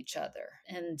looking at each other.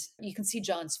 And you can see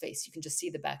John's face. You can just see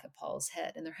the back of Paul's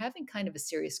head. And they're having kind of a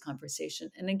serious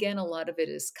conversation. And again, a lot of it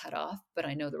is cut off, but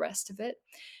I know the rest of it.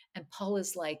 And Paul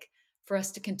is like, for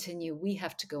us to continue, we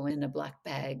have to go in a black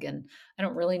bag. And I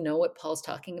don't really know what Paul's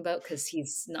talking about because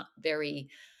he's not very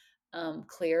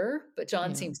clear, but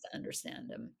John Yeah. seems to understand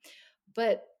him.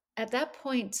 But at that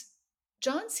point,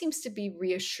 John seems to be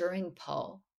reassuring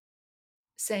Paul,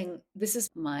 saying, "This is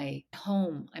my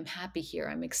home. I'm happy here.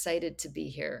 I'm excited to be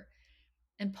here."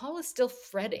 And Paul is still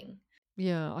fretting.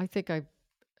 Yeah, I think I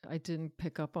didn't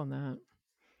pick up on that.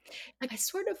 I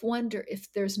sort of wonder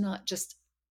if there's not just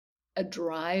a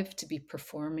drive to be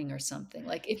performing or something.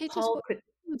 Like if He just Paul could,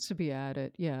 wants to be at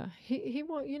it. Yeah. He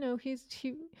want, he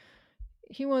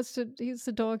wants to, he's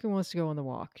the dog who wants to go on the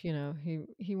walk,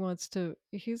 He wants to,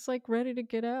 he's like ready to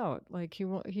get out. Like he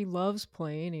loves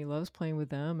playing, he loves playing with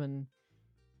them, and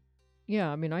yeah,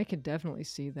 I mean, I could definitely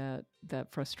see that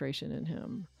frustration in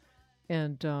him.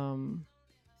 And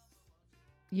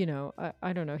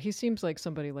I don't know. He seems like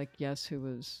somebody like Yes who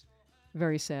was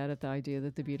very sad at the idea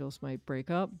that the Beatles might break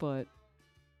up, but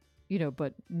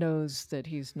but knows that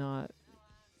he's not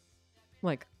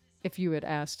like, if you had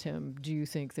asked him, "Do you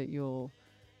think that you'll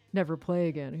never play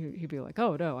again?" He'd be like,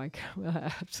 "Oh no, I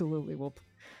absolutely will."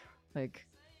 Like,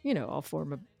 I'll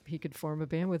form a he could form a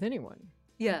band with anyone.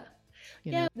 yeah.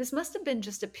 You Yeah, know, this must have been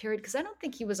just a period because I don't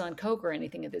think he was on coke or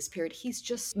anything at this period. He's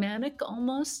just manic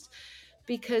almost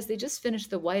because they just finished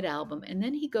the White Album and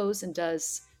then he goes and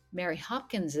does Mary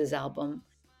Hopkins's album.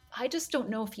 I just don't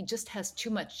know if he just has too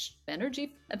much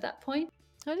energy at that point.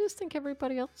 I just think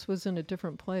everybody else was in a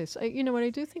different place. And I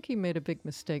do think he made a big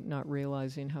mistake not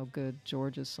realizing how good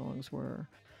George's songs were.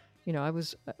 I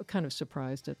was kind of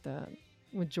surprised at that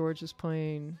when George is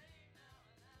playing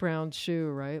Brown Shoe,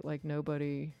 right? Like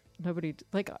nobody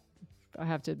like I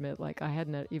have to admit, like I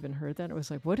hadn't even heard that. I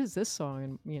was like, "What is this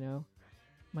song?" And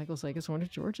Michael's like, "It's one of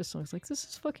George's songs." Like, this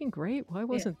is fucking great. Why Yeah.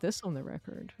 wasn't this on the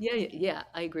record? Yeah,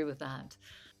 I agree with that.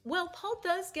 Well, Paul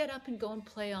does get up and go and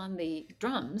play on the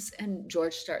drums, and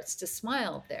George starts to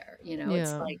smile there.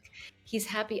 It's Yeah. like he's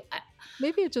happy.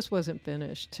 Maybe it just wasn't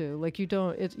finished too. Like you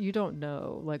don't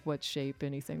know like what shape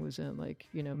anything was in. Like,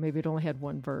 maybe it only had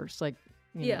one verse. Like,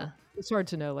 Yeah, it's hard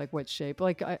to know like what shape.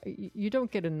 Like you don't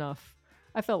get enough.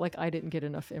 I felt like I didn't get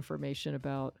enough information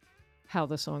about how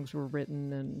the songs were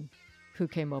written and who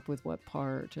came up with what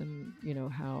part, and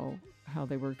how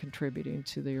they were contributing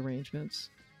to the arrangements.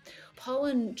 Paul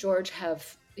and George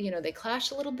have, they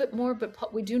clash a little bit more,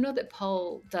 but we do know that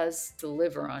Paul does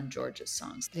deliver on George's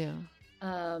songs. Yeah.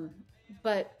 Um,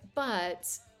 but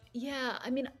yeah, I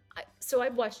mean, so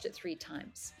I've watched it 3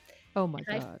 times. Oh my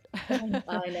And god.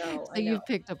 I know, So I know. you've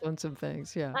picked up on some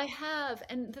things, yeah. I have,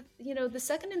 and the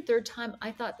second and third time,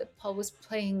 I thought that Paul was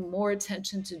paying more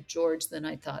attention to George than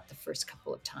I thought the first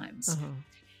couple of times. Uh-huh.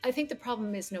 I think the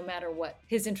problem is no matter what,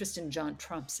 his interest in John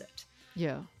trumps it.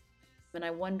 Yeah. And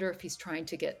I wonder if he's trying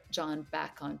to get John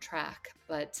back on track.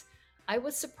 But I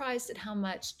was surprised at how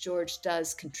much George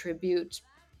does contribute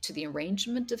to the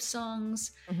arrangement of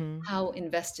songs, Mhm. how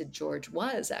invested George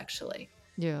was actually.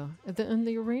 Yeah, and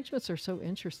the arrangements are so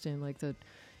interesting, like the,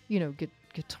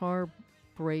 guitar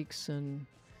breaks and,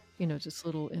 just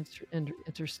little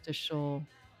interstitial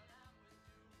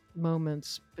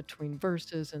moments between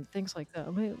verses and things like that.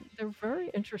 I mean, they're very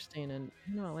interesting, and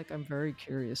like I'm very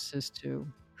curious as to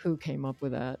who came up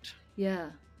with that. Yeah.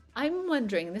 I'm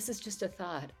wondering, this is just a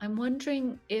thought, I'm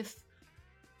wondering if,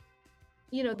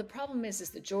 the problem is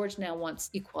that George now wants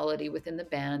equality within the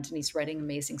band and he's writing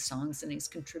amazing songs and he's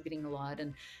contributing a lot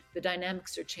and the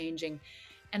dynamics are changing.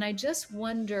 And I just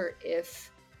wonder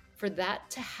if for that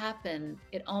to happen,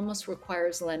 it almost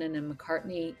requires Lennon and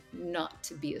McCartney not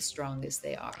to be as strong as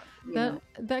they are.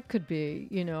 That could be,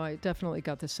 I definitely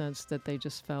got the sense that they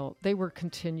just felt they were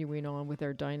continuing on with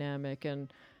their dynamic,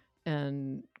 and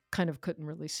kind of couldn't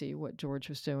really see what George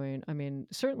was doing. I mean,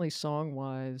 certainly song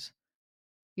wise,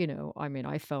 I mean,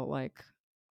 I felt like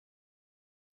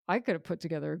I could have put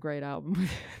together a great album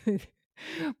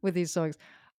with these songs.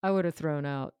 I would have thrown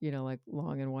out, like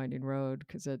Long and Winding Road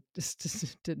because it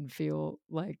just didn't feel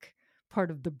like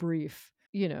part of the brief.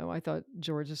 I thought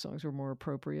George's songs were more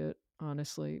appropriate,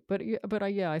 honestly. But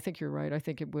I think you're right. I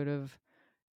think it would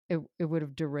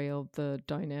have derailed the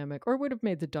dynamic, or would have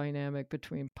made the dynamic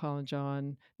between Paul and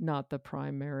John not the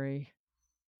primary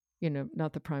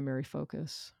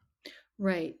focus.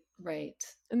 Right, right.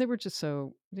 And they were just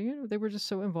so, they were just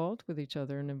so involved with each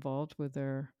other and involved with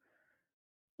their,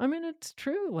 I mean, it's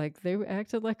true. Like they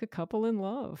acted like a couple in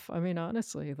love. I mean,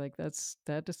 honestly, like that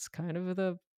is kind of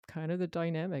the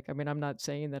dynamic. I mean, I'm not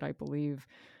saying that I believe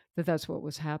that that's what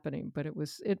was happening, but it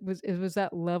was that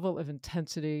level of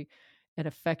intensity and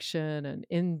affection and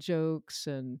in jokes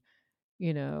and,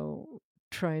 you know,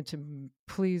 trying to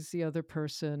please the other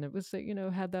person. It was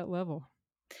that, had that level.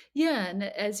 Yeah, and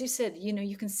as you said,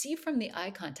 you can see from the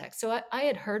eye contact. So I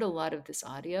had heard a lot of this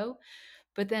audio,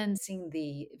 but then seeing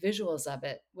the visuals of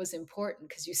it was important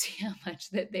because you see how much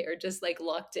that they are just like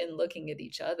locked in looking at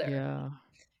each other, Yeah.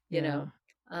 you know?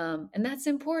 Yeah. And that's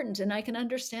important. And I can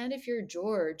understand if you're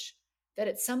George, that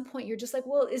at some point you're just like,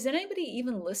 well, is anybody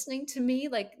even listening to me?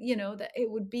 Like, that it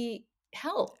would be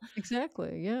hell.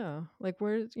 Exactly, yeah. Like,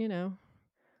 where's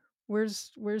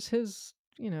his, where's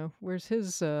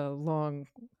his, long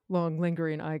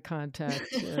lingering eye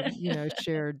contact and,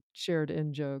 shared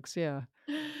in jokes, yeah.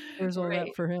 Where's all that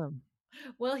Right. for him?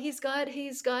 Well, he's got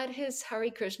his Hare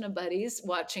Krishna buddies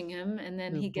watching him, and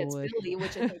then Oh he gets boy. Billy,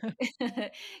 which I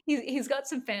think he's got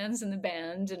some fans in the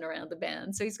band and around the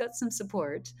band, so he's got some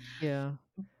support, Yeah,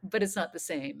 but it's not the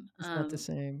same. it's not the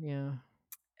same, yeah.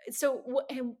 So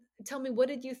and tell me, what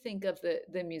did you think of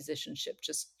the musicianship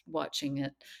just watching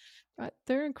it?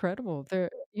 They're incredible. They're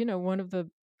one of the,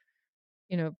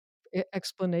 you know,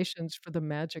 explanations for the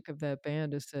magic of that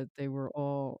band is that they were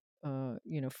all,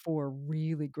 4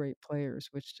 really great players,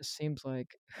 which just seems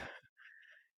like,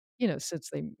 since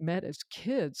they met as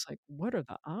kids, like, what are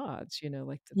the odds,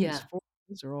 like, that these Yeah, 4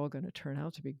 kids are all gonna turn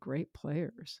out to be great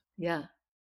players? yeah.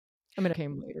 I mean, I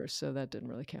came later, so that didn't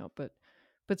really count, but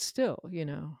still,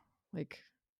 like,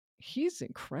 he's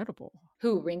incredible.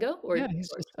 Who, Ringo or Yeah, he's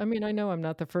George? just I mean, I know I'm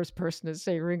not the first person to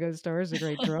say Ringo Starr is a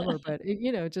great drummer, but,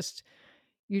 just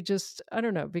you just I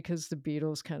don't know, because the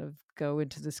Beatles kind of go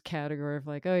into this category of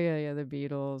like, "Oh, yeah, yeah, the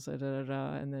Beatles, da, da,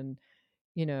 da," and then,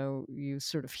 you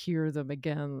sort of hear them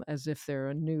again as if they're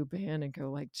a new band and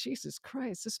go like, "Jesus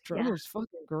Christ, this Yeah. drummer's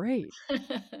fucking great."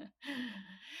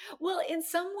 Well, in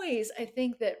some ways, I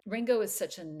think that Ringo is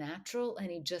such a natural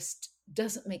and he just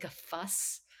doesn't make a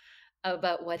fuss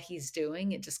about what he's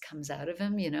doing. It just comes out of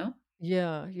him.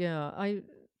 Yeah, yeah,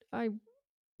 I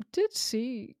did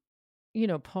see,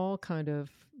 Paul kind of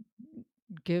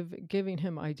giving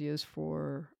him ideas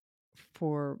for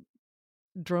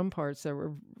drum parts that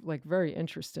were, like, very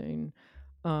interesting.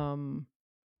 Um,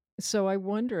 so I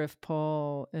wonder if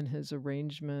Paul and his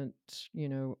arrangement,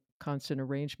 constant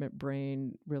arrangement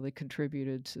brain really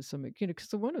contributed to some,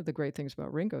 because one of the great things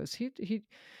about Ringo is he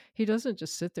doesn't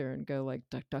just sit there and go like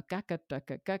duck duck gaka duck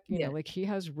duck duck, Yeah. like he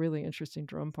has really interesting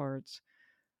drum parts.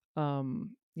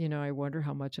 I wonder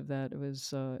how much of that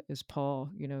was is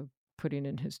Paul, putting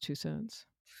in his 2 cents.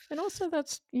 And also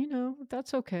that's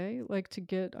okay, like, to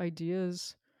get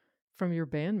ideas from your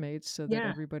bandmates so that Yeah.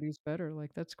 everybody's better,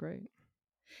 like, that's great.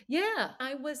 Yeah.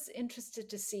 I was interested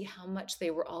to see how much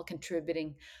they were all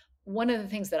contributing. One of the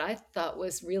things that I thought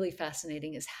was really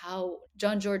fascinating is how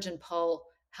John, George, and Paul,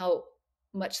 how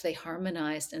much they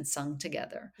harmonized and sung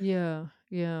together. Yeah,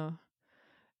 yeah.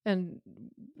 And,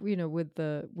 with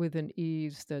an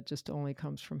ease that just only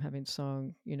comes from having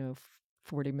sung,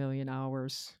 40,000,000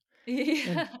 hours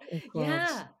Yeah. in clubs.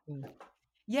 Yeah. Yeah.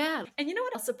 Yeah. And you know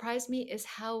what else surprised me is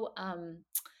how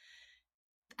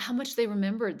much they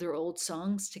remembered their old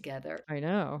songs together. I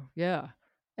know, yeah.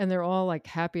 And they're all, like,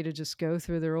 happy to just go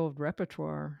through their old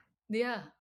repertoire. Yeah.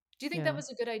 Do you think that Yeah.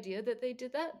 was a good idea that they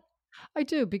did that? I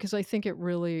do, because I think it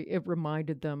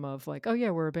reminded them of, like, "Oh, yeah,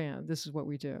 we're a band. This is what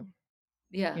we do."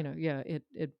 Yeah. Yeah, it,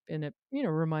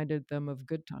 reminded them of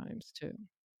good times too.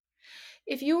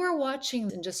 If you were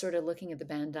watching and just sort of looking at the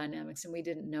band dynamics and we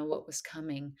didn't know what was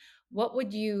coming, what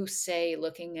would you say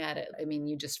looking at it? I mean,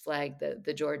 you just flagged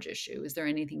the George issue. Is there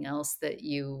anything else that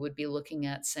you would be looking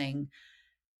at saying,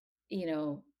 you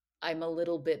know, I'm a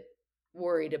little bit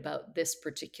worried about this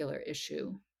particular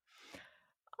issue?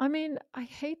 I mean, I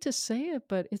hate to say it,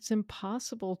 but it's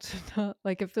impossible to not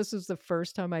like, if this is the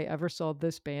first time I ever saw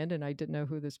this band and I didn't know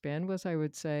who this band was, I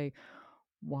would say,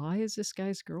 "Why is this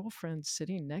guy's girlfriend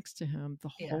sitting next to him the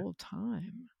Yeah. whole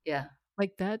time?" Yeah.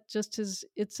 Like, that just is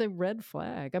it's a red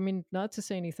flag. I mean, not to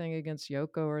say anything against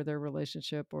Yoko or their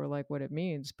relationship or, like, what it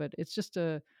means, but it's just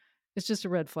a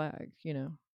red flag,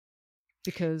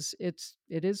 because it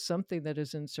is something that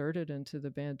is inserted into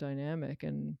the band dynamic,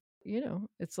 and,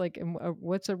 it's like,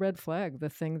 what's a red flag? The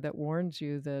thing that warns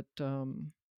you that,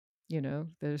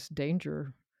 there's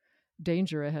danger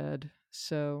ahead.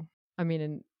 So, I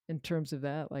mean, in terms of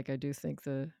that, like, I do think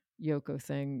the Yoko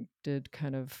thing did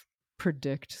kind of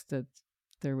predict that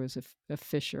there was a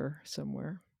fissure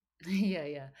somewhere. Yeah,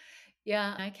 yeah.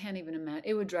 Yeah, I can't even imagine.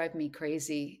 It would drive me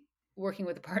crazy working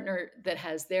with a partner that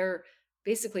has their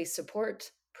basically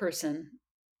support person,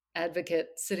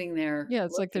 advocate sitting there Yeah,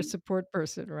 it's like their looking. support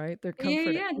person, right? Their Yeah,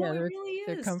 comfort yeah, yeah, no, it really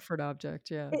their is. comfort object,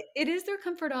 yeah. It is their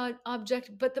comfort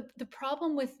object, but the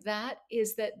problem with that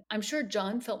is that I'm sure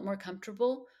John felt more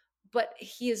comfortable, but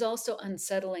he is also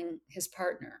unsettling his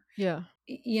partner. Yeah.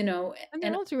 you know, And they're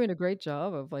and all doing a great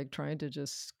job of like trying to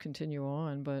just continue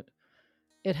on, but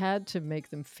it had to make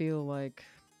them feel like,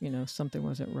 something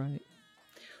wasn't right.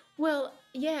 well,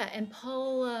 yeah, and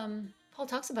Paul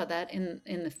talks about that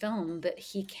in the film that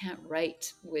he can't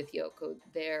write with Yoko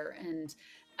there, and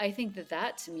I think that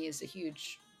that to me is a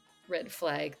huge red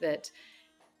flag that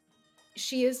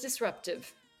she is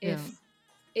disruptive. Yeah.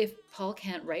 If Paul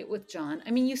can't write with John,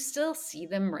 I mean, you still see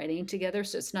them writing together,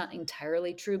 so it's not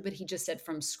entirely true. But he just said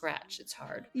from scratch, it's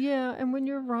hard. Yeah, and when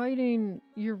you're writing,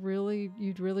 you really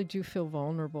do feel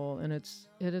vulnerable, and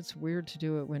it's weird to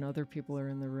do it when other people are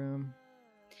in the room.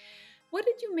 What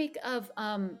did you make of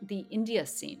the India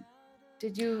scene?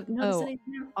 Did you notice Oh, anything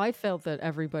there? I felt that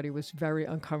everybody was very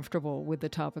uncomfortable with the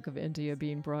topic of India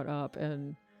being brought up,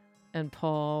 and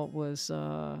Paul was,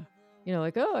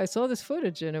 like, "Oh, I saw this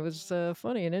footage and it was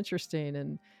funny and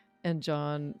interesting," and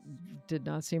John did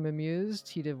not seem amused.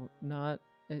 He did not.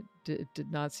 It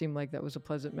did not seem like that was a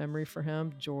pleasant memory for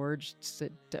him. George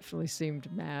definitely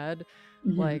seemed mad,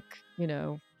 Hmm. like,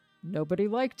 nobody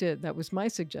liked it. That was my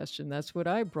suggestion. That's what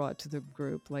I brought to the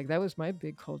group. Like, that was my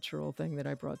big cultural thing that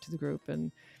I brought to the group,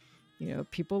 and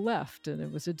people left, and it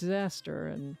was a disaster.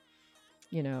 And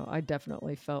I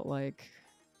definitely felt like,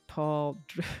 Paul,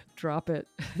 drop it.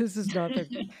 This is not the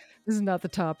this is not the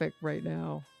topic right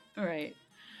now. Right.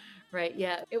 Right.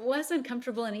 Yeah. It was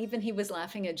uncomfortable. And even he was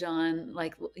laughing at John,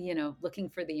 like, looking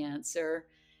for the answer.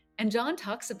 And John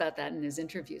talks about that in his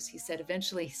interviews. He said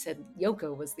eventually, he said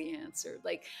Yoko was the answer.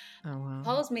 Like, Oh wow.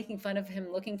 Paul's making fun of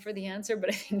him looking for the answer, but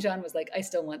I think John was like, I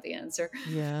still want the answer.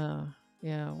 Yeah.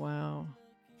 Yeah. Wow.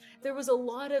 There was a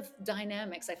lot of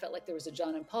dynamics. I felt like there was a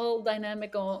John and Paul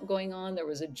dynamic going on. There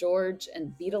was a George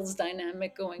and Beatles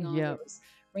dynamic going on. There Yep. was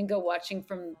Ringo watching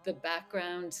from the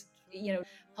background.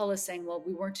 Paul is saying, well,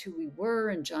 we weren't who we were.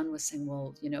 And John was saying,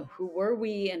 well, who were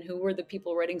we and who were the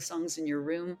people writing songs in your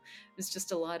room? It was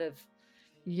just a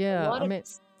Yeah. lot I of mean,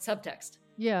 subtext.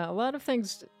 yeah, a lot of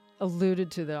things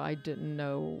alluded to that I didn't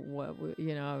know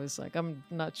I was like, I'm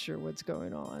not sure what's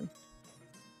going on.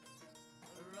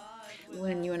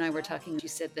 When you and I were talking, you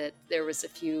said that there was a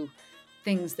few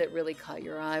things that really caught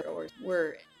your eye or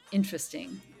were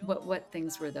interesting. What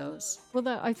things were those? Well,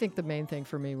 that I think the main thing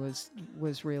for me was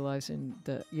realizing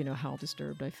that how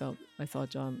disturbed I thought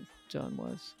John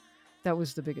was. That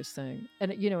was the biggest thing,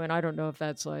 and and I don't know if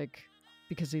that's like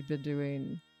because he'd been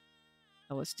doing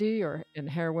LSD or and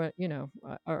heroin,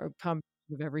 or a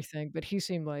combination of everything. But he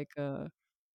seemed like a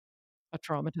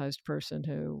traumatized person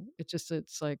who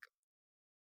it's like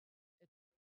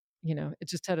it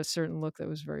just had a certain look that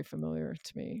was very familiar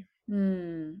to me.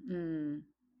 Mm, mm.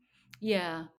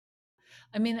 Yeah.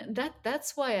 I mean,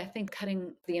 that's why I think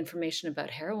cutting the information about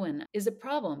heroin is a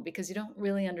problem because you don't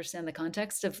really understand the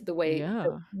context of the way Yeah,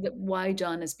 why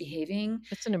John is behaving.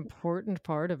 it's an important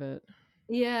part of it.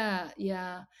 Yeah,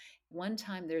 yeah. One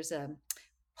time there's a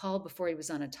Paul before he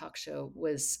was on a talk show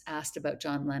was asked about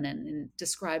John Lennon and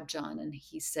described John and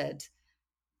he said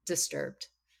disturbed.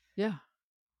 Yeah,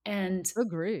 And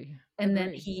agree, and then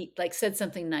agree. he like said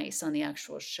something nice on the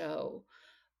actual show.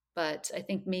 But I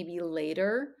think maybe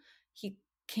later he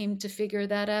came to figure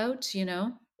that out.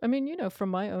 I mean, from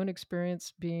my own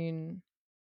experience being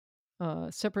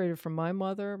separated from my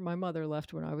mother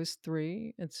left when I was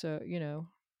 3, and so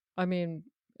I mean,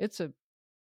 it's a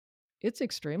it's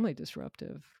extremely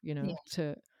disruptive, Yeah.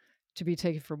 to be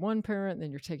taken from one parent,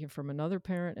 then you're taken from another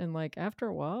parent, and like after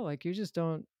a while, like you just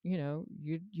don't,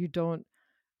 you don't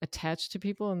attach to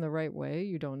people in the right way.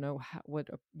 You don't know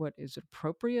what is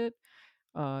appropriate.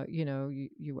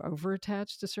 You over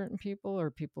attach to certain people or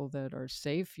people that are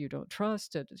safe. You don't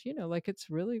trust it. Like it's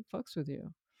really fucks with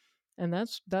you, and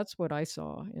that's what I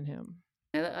saw in him.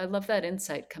 I love that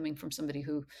insight coming from somebody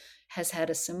who has had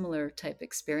a similar type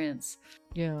experience.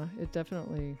 Yeah, it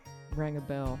definitely rang a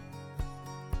bell.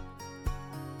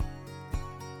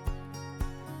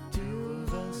 Two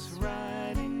of us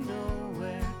riding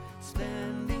nowhere,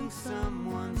 spending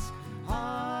someone's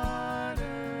hard-earned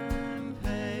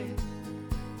pay.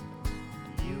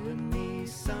 You and me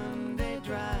Sunday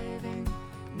driving,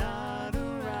 not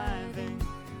arriving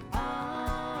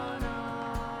on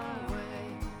our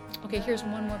way. Okay, here's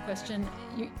one more question.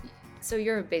 So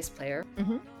you're a bass player.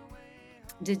 Hmm.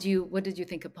 What did you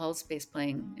think of Paul's bass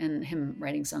playing and him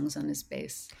writing songs on his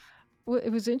bass? Well, it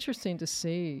was interesting to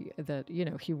see that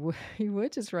he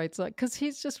would just write songs because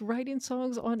he's just writing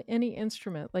songs on any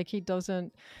instrument. Like he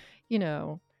doesn't, you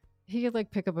know, he could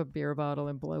like pick up a beer bottle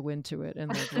and blow into it and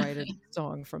like write a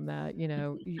song from that.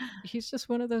 He's just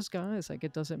one of those guys. Like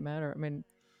it doesn't matter. I mean,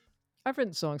 I've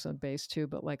written songs on bass too,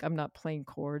 but like I'm not playing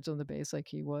chords on the bass like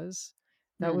he was.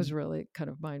 That was Hmm. really kind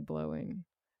of mind blowing.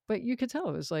 but you could tell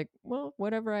it was like, well,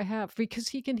 whatever I have, because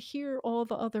he can hear all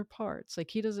the other parts. Like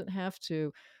he doesn't have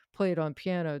to play it on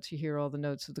piano to hear all the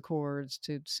notes of the chords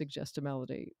to suggest a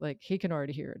melody. Like he can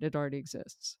already hear it. It already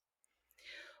exists.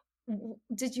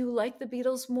 Did you like the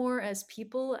Beatles more as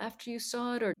people after you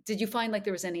saw it, or did you find like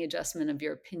there was any adjustment of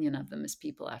your opinion of them as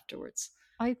people afterwards?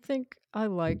 I think I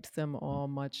liked them all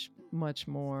much, much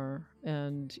more,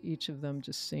 and each of them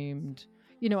just seemed,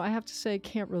 I have to say,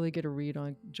 can't really get a read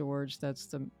on George. That's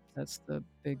the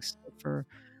big stiffer.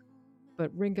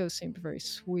 But Ringo seemed very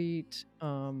sweet.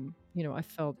 I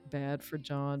felt bad for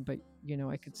John, but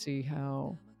I could see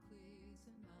how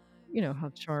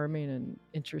charming and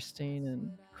interesting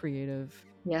and creative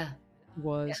Yeah. he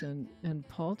was, and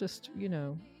Paul just,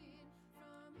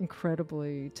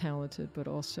 incredibly talented, but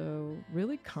also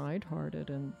really kind-hearted,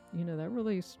 and that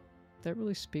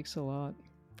really speaks a lot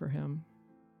for him.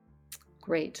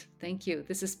 Great. Thank you.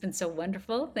 This has been so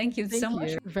wonderful. Thank you so Thank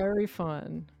much. you. Very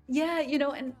fun. Yeah,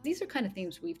 and these are kind of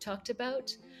themes we've talked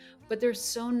about, but they're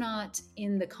so not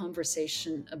in the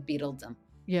conversation of Beatledom.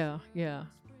 Yeah, yeah,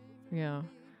 yeah.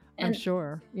 I'm And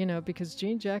sure, because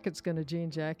Jean Jacket's gonna Jean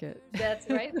Jacket. that's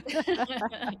right.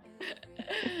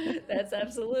 That's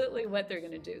absolutely what they're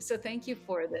going to do. So thank you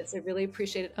for this. I really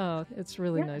appreciate it. Oh, it's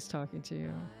really Yeah. nice talking to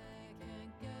you.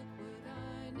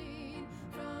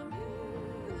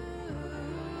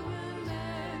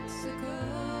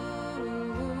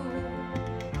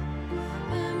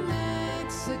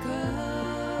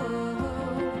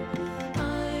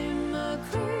 I'm a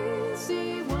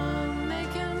crazy one they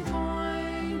can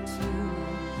point to.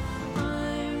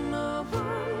 I'm a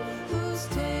one who's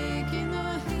taking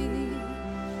the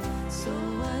heat. So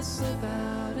I slip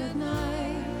out at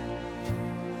night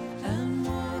and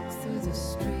walk through the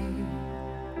street.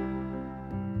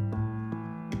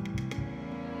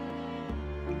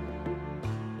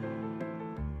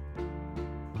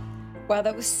 Wow,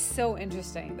 that was so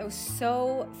interesting. That was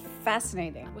so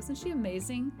fascinating. Wasn't she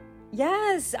amazing?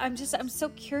 Yes, I'm so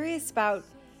curious about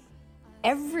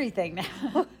everything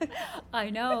now. I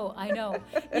know.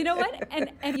 You know what? And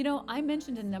I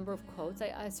mentioned a number of quotes.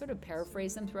 I sort of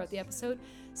paraphrased them throughout the episode.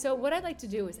 So what I'd like to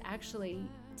do is actually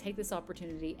take this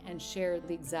opportunity and share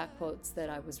the exact quotes that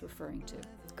I was referring to.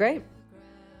 Great.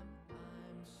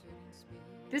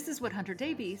 This is what Hunter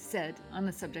Davies said on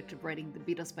the subject of writing the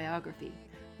Beatles biography.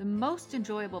 The most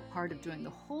enjoyable part of doing the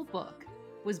whole book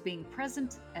was being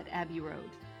present at Abbey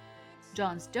Road.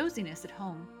 John's doziness at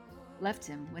home left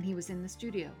him when he was in the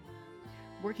studio.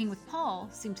 Working with Paul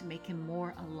seemed to make him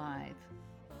more alive.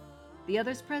 The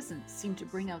others present seemed to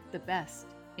bring out the best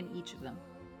in each of them.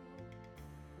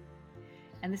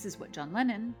 And this is what John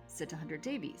Lennon said to Hunter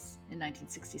Davies in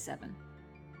 1967.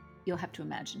 You'll have to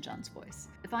imagine John's voice.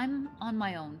 If I'm on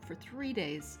my own for 3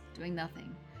 days doing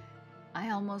nothing,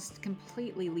 I almost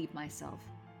completely leave myself.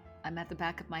 I'm at the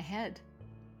back of my head.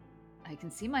 I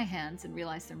can see my hands and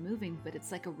realize they're moving, but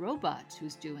it's like a robot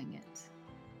who's doing it.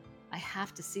 I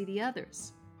have to see the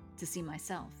others to see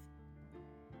myself.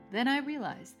 Then I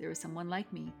realize there is someone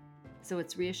like me, so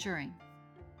it's reassuring.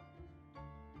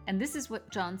 And this is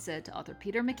what John said to author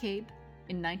Peter McCabe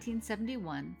in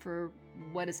 1971 for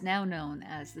what is now known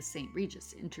as the St.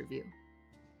 Regis interview.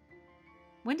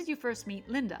 When did you first meet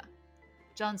Linda?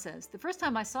 John says, the first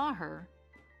time I saw her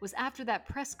was after that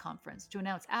press conference to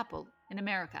announce Apple in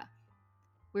America.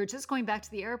 We were just going back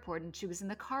to the airport and she was in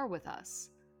the car with us.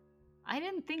 I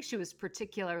didn't think she was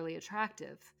particularly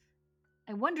attractive.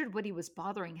 I wondered what he was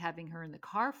bothering having her in the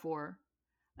car for.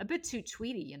 A bit too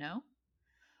tweety, you know?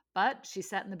 But she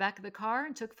sat in the back of the car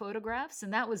and took photographs,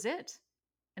 and that was it.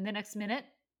 And the next minute,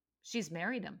 she's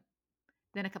married him.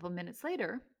 Then a couple minutes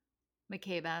later,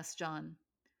 McCabe asked John,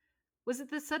 was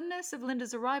it the suddenness of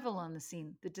Linda's arrival on the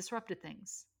scene that disrupted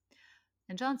things?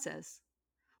 And John says,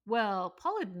 well,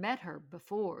 Paul had met her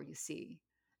before, you see.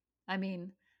 I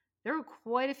mean, there were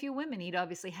quite a few women he'd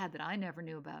obviously had that I never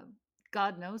knew about.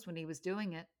 God knows when he was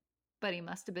doing it, but he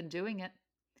must have been doing it.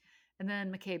 And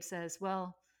then McCabe says,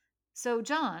 well, so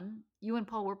John, you and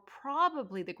Paul were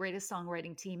probably the greatest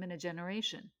songwriting team in a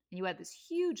generation, and you had this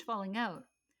huge falling out.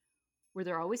 Were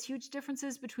there always huge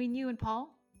differences between you and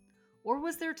Paul? Or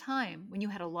was there a time when you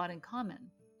had a lot in common?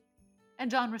 And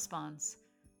John responds,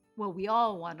 well, we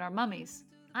all want our mummies.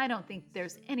 I don't think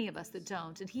there's any of us that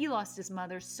don't, and he lost his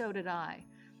mother, so did I.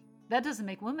 That doesn't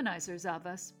make womanizers of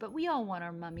us, but we all want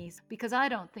our mummies, because I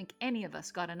don't think any of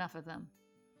us got enough of them.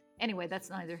 Anyway, that's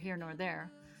neither here nor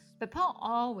there. But Paul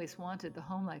always wanted the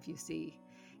home life, you see.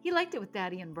 He liked it with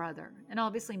Daddy and brother, and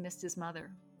obviously missed his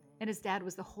mother. And his dad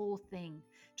was the whole thing.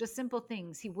 Just simple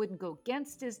things. He wouldn't go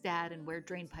against his dad and wear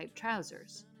drainpipe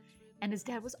trousers. And his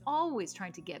dad was always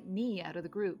trying to get me out of the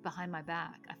group behind my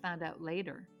back. I found out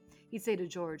later. He'd say to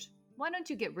George, "Why don't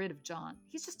you get rid of John?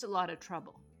 He's just a lot of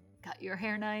trouble. Cut your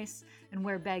hair nice and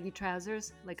wear baggy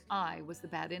trousers." Like I was the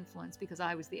bad influence because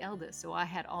I was the eldest, so I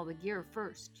had all the gear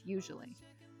first, usually.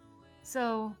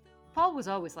 So Paul was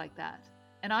always like that.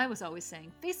 And I was always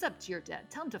saying, "Face up to your dad.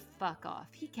 Tell him to fuck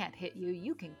off. He can't hit you.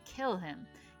 You can kill him.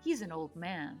 He's an old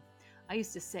man." I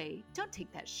used to say, "Don't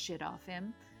take that shit off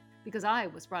him," because I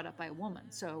was brought up by a woman,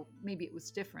 so maybe it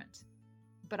was different.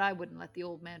 But I wouldn't let the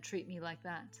old man treat me like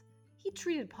that. He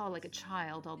treated Paul like a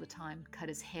child all the time, cut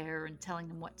his hair and telling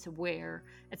him what to wear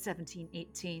at 17,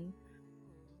 18.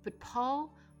 But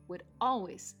Paul would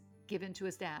always give in to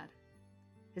his dad.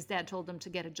 His dad told him to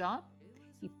get a job.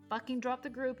 He fucking dropped the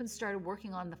group and started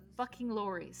working on the fucking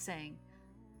lorries,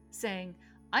 saying,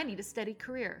 "I need a steady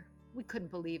career." We couldn't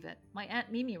believe it. My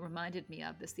Aunt Mimi reminded me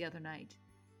of this the other night.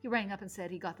 He rang up and said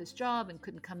he got this job and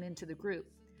couldn't come into the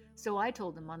group. So I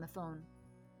told him on the phone,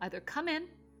 "Either come in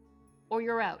or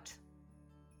you're out."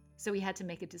 So he had to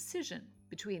make a decision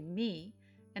between me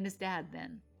and his dad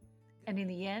then. And in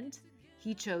the end,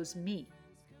 he chose me.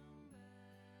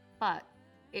 But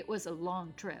it was a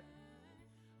long trip.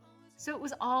 So it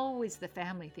was always the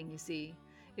family thing, you see.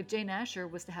 If Jane Asher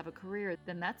was to have a career,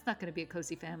 then that's not going to be a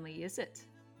cozy family, is it?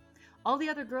 All the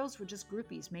other girls were just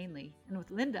groupies mainly. And with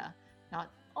Linda,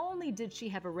 not only did she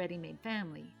have a ready-made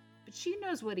family, but she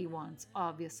knows what he wants,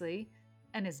 obviously,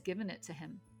 and has given it to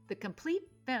him. The complete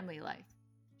family life.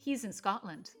 He's in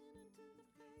Scotland.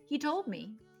 He told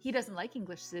me he doesn't like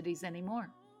English cities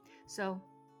anymore. So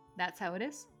that's how it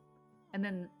is. And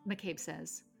then McCabe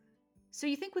says, "So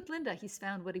you think with Linda he's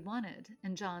found what he wanted?"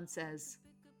 And John says,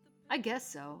 "I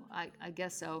guess so. I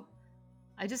guess so.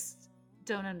 I just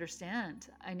don't understand.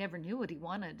 I never knew what he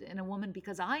wanted in a woman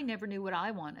because I never knew what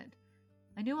I wanted.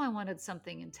 I knew I wanted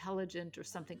something intelligent or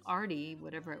something arty,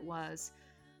 whatever it was.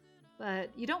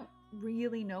 But you don't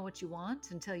really know what you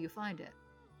want until you find it.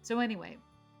 So anyway,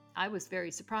 I was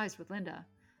very surprised with Linda.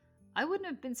 I wouldn't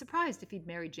have been surprised if he'd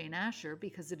married Jane Asher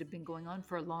because it had been going on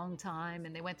for a long time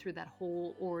and they went through that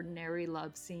whole ordinary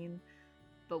love scene.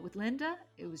 But with Linda,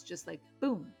 it was just like,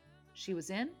 boom, she was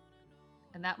in,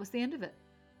 and that was the end of it."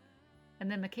 And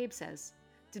then McCabe says,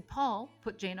 "Did Paul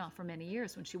put Jane off for many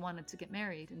years when she wanted to get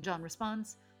married?" And John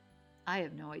responds, "I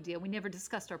have no idea. We never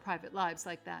discussed our private lives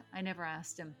like that. I never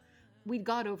asked him. We'd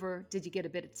got over, did you get a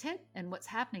bit of tit? And what's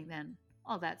happening then?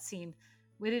 All that scene.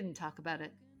 We didn't talk about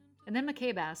it." And then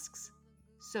McCabe asks,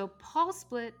 "So Paul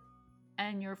split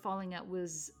and your falling out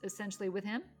was essentially with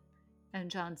him?" And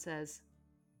John says,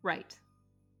 "Right."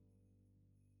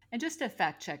 And just to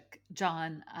fact check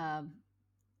John,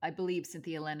 I believe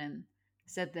Cynthia Lennon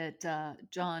said that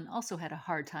John also had a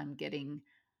hard time getting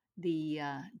the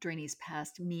Drainies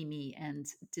past Mimi and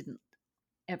didn't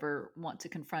ever want to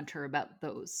confront her about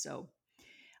those. So,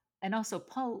 and also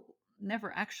Paul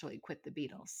never actually quit the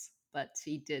Beatles, but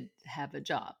he did have a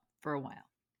job for a while.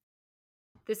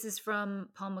 This is from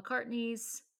Paul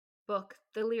McCartney's book,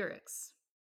 The Lyrics.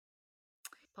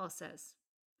 Paul says,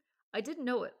 "I didn't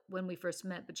know it when we first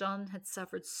met, but John had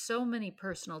suffered so many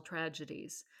personal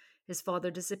tragedies. His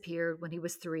father disappeared when he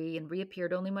was 3 and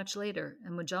reappeared only much later,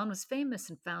 and when John was famous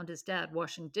and found his dad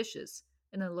washing dishes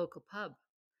in a local pub.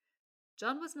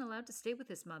 John wasn't allowed to stay with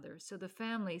his mother, so the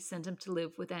family sent him to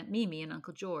live with Aunt Mimi and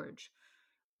Uncle George,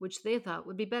 which they thought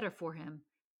would be better for him,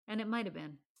 and it might have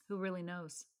been. Who really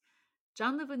knows?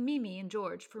 John lived with Mimi and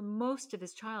George for most of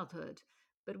his childhood,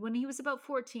 but when he was about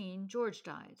 14, George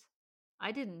died.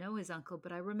 I didn't know his uncle,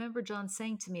 but I remember John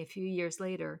saying to me a few years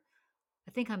later,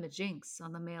 'I think I'm a jinx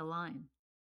on the male line.'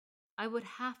 I would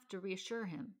have to reassure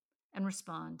him and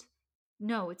respond,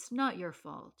 'No, it's not your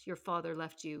fault your father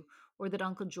left you or that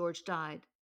Uncle George died.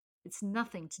 It's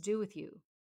nothing to do with you.'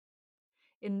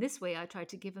 In this way, I tried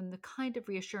to give him the kind of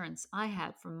reassurance I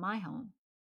had from my home."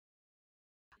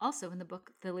 Also in the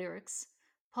book, The Lyrics,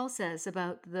 Paul says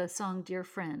about the song Dear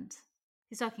Friend.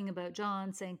 He's talking about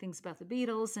John saying things about the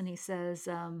Beatles, and he says,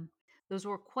 "Those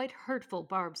were quite hurtful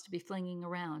barbs to be flinging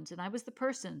around, and I was the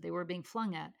person they were being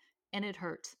flung at, and it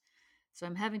hurt. So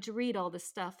I'm having to read all this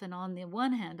stuff, and on the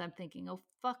one hand, I'm thinking, oh,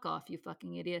 fuck off, you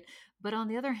fucking idiot. But on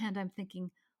the other hand, I'm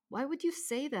thinking, why would you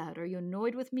say that? Are you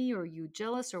annoyed with me, or are you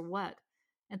jealous, or what?"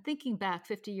 And thinking back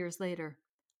 50 years later,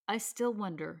 I still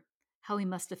wonder how he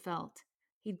must have felt.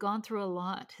 He'd gone through a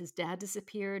lot. His dad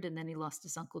disappeared, and then he lost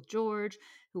his Uncle George,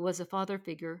 who was a father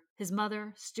figure, his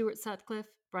mother, Stuart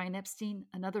Sutcliffe, Brian Epstein,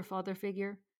 another father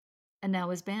figure, and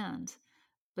now his band.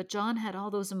 But John had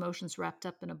all those emotions wrapped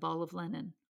up in a ball of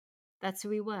linen. That's who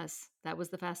he was. That was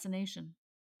the fascination.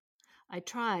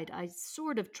 I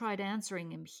sort of tried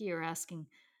answering him here, asking,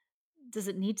 does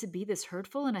it need to be this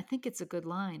hurtful? And I think it's a good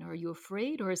line. Are you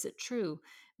afraid or is it true?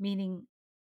 Meaning,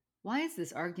 why is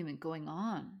this argument going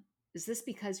on? Is this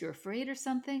because you're afraid or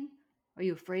something? Are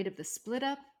you afraid of the split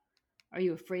up? Are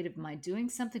you afraid of my doing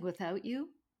something without you?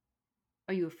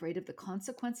 Are you afraid of the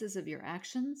consequences of your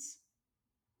actions?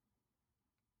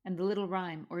 And the little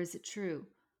rhyme, or is it true?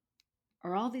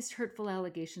 Are all these hurtful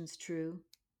allegations true?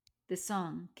 This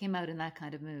song came out in that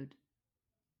kind of mood.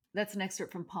 That's an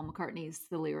excerpt from Paul McCartney's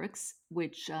The Lyrics,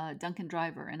 which Duncan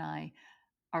Driver and I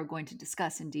are going to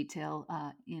discuss in detail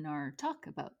in our talk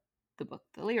about the book,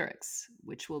 The Lyrics,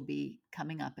 which will be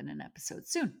coming up in an episode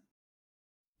soon.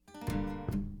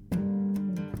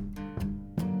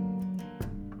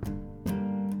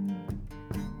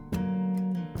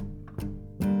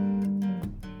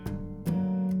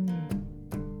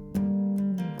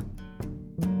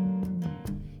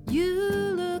 You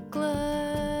look like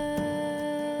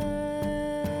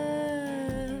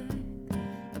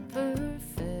a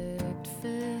perfect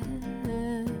fit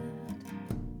for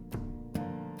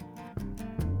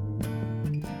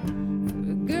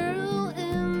a girl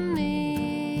in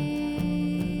need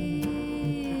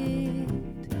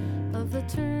of a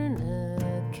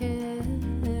tourniquet.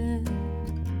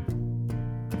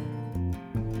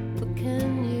 But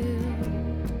can you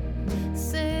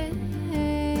save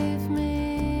me?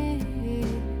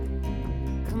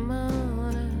 Come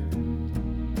on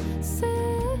and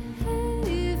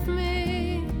save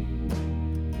me.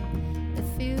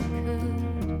 If you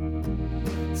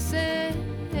could save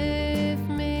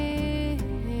me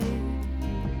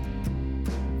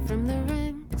from the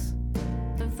ranks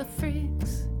of the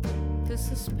freaks who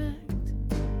suspect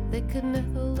they could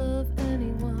never love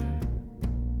anyone.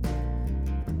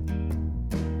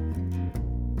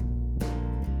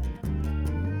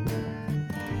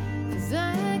 'Cause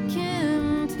I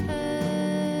can tell,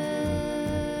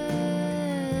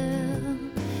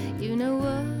 you know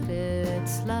what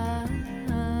it's like.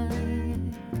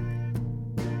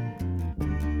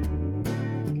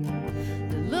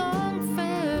 The long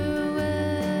farewell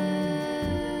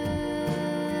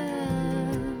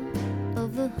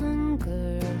of the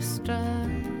hunger strike.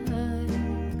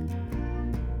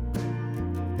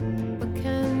 But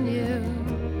can you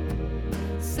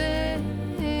save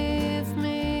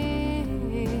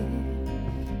me?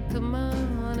 Come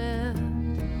on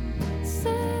and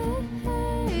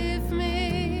save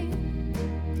me.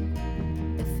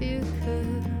 If you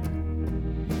could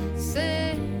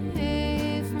save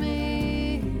me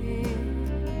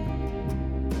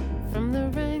from the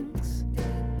ranks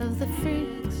of the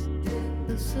freaks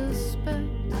who suspect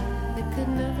they could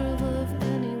never love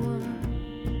anyone.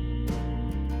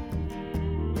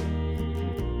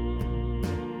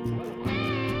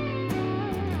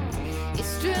 You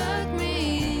struck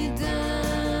me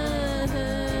down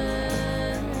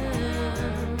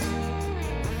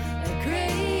a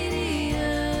gradient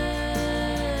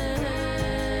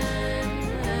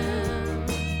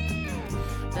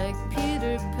like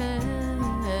Peter Pan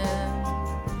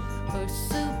or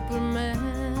Superman.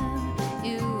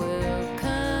 You will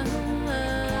come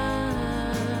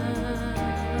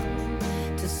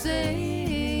to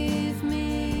save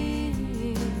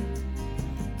me.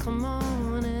 Come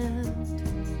on and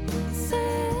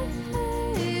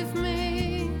save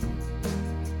me.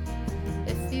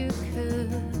 If you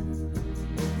could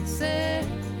save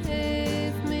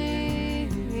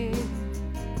me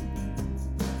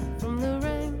from the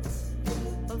ranks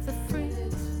of the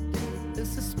freaks who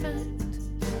suspect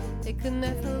they could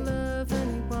never love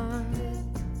anyone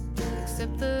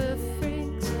except the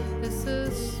freaks who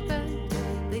suspect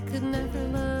they could never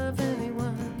love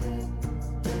anyone.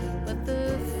 But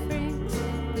the freaks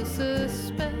who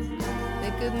suspect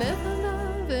they could never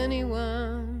love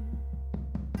anyone.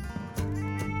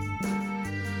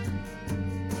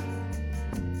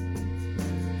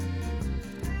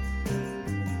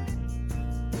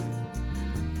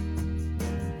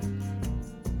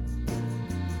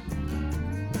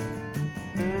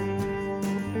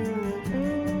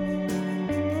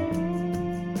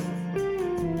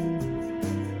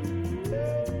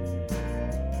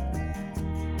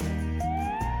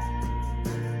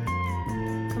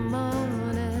 Come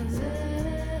on and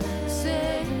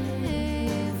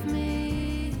save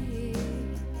me.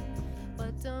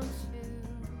 Why don't you?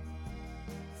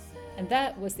 And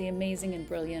that was the amazing and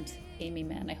brilliant Amy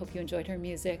Mann. I hope you enjoyed her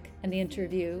music and the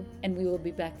interview. And we will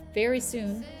be back very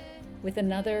soon with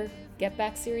another Get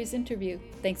Back series interview.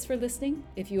 Thanks for listening.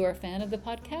 If you are a fan of the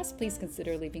podcast, please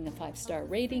consider leaving a 5-star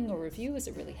rating or review, as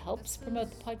it really helps promote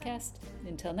the podcast.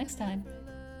 Until next time,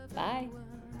 bye.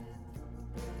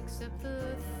 except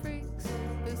the freaks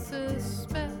who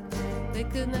suspect they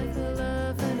could never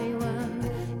love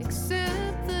anyone,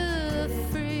 except the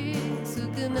freaks who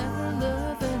could never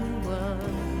love anyone.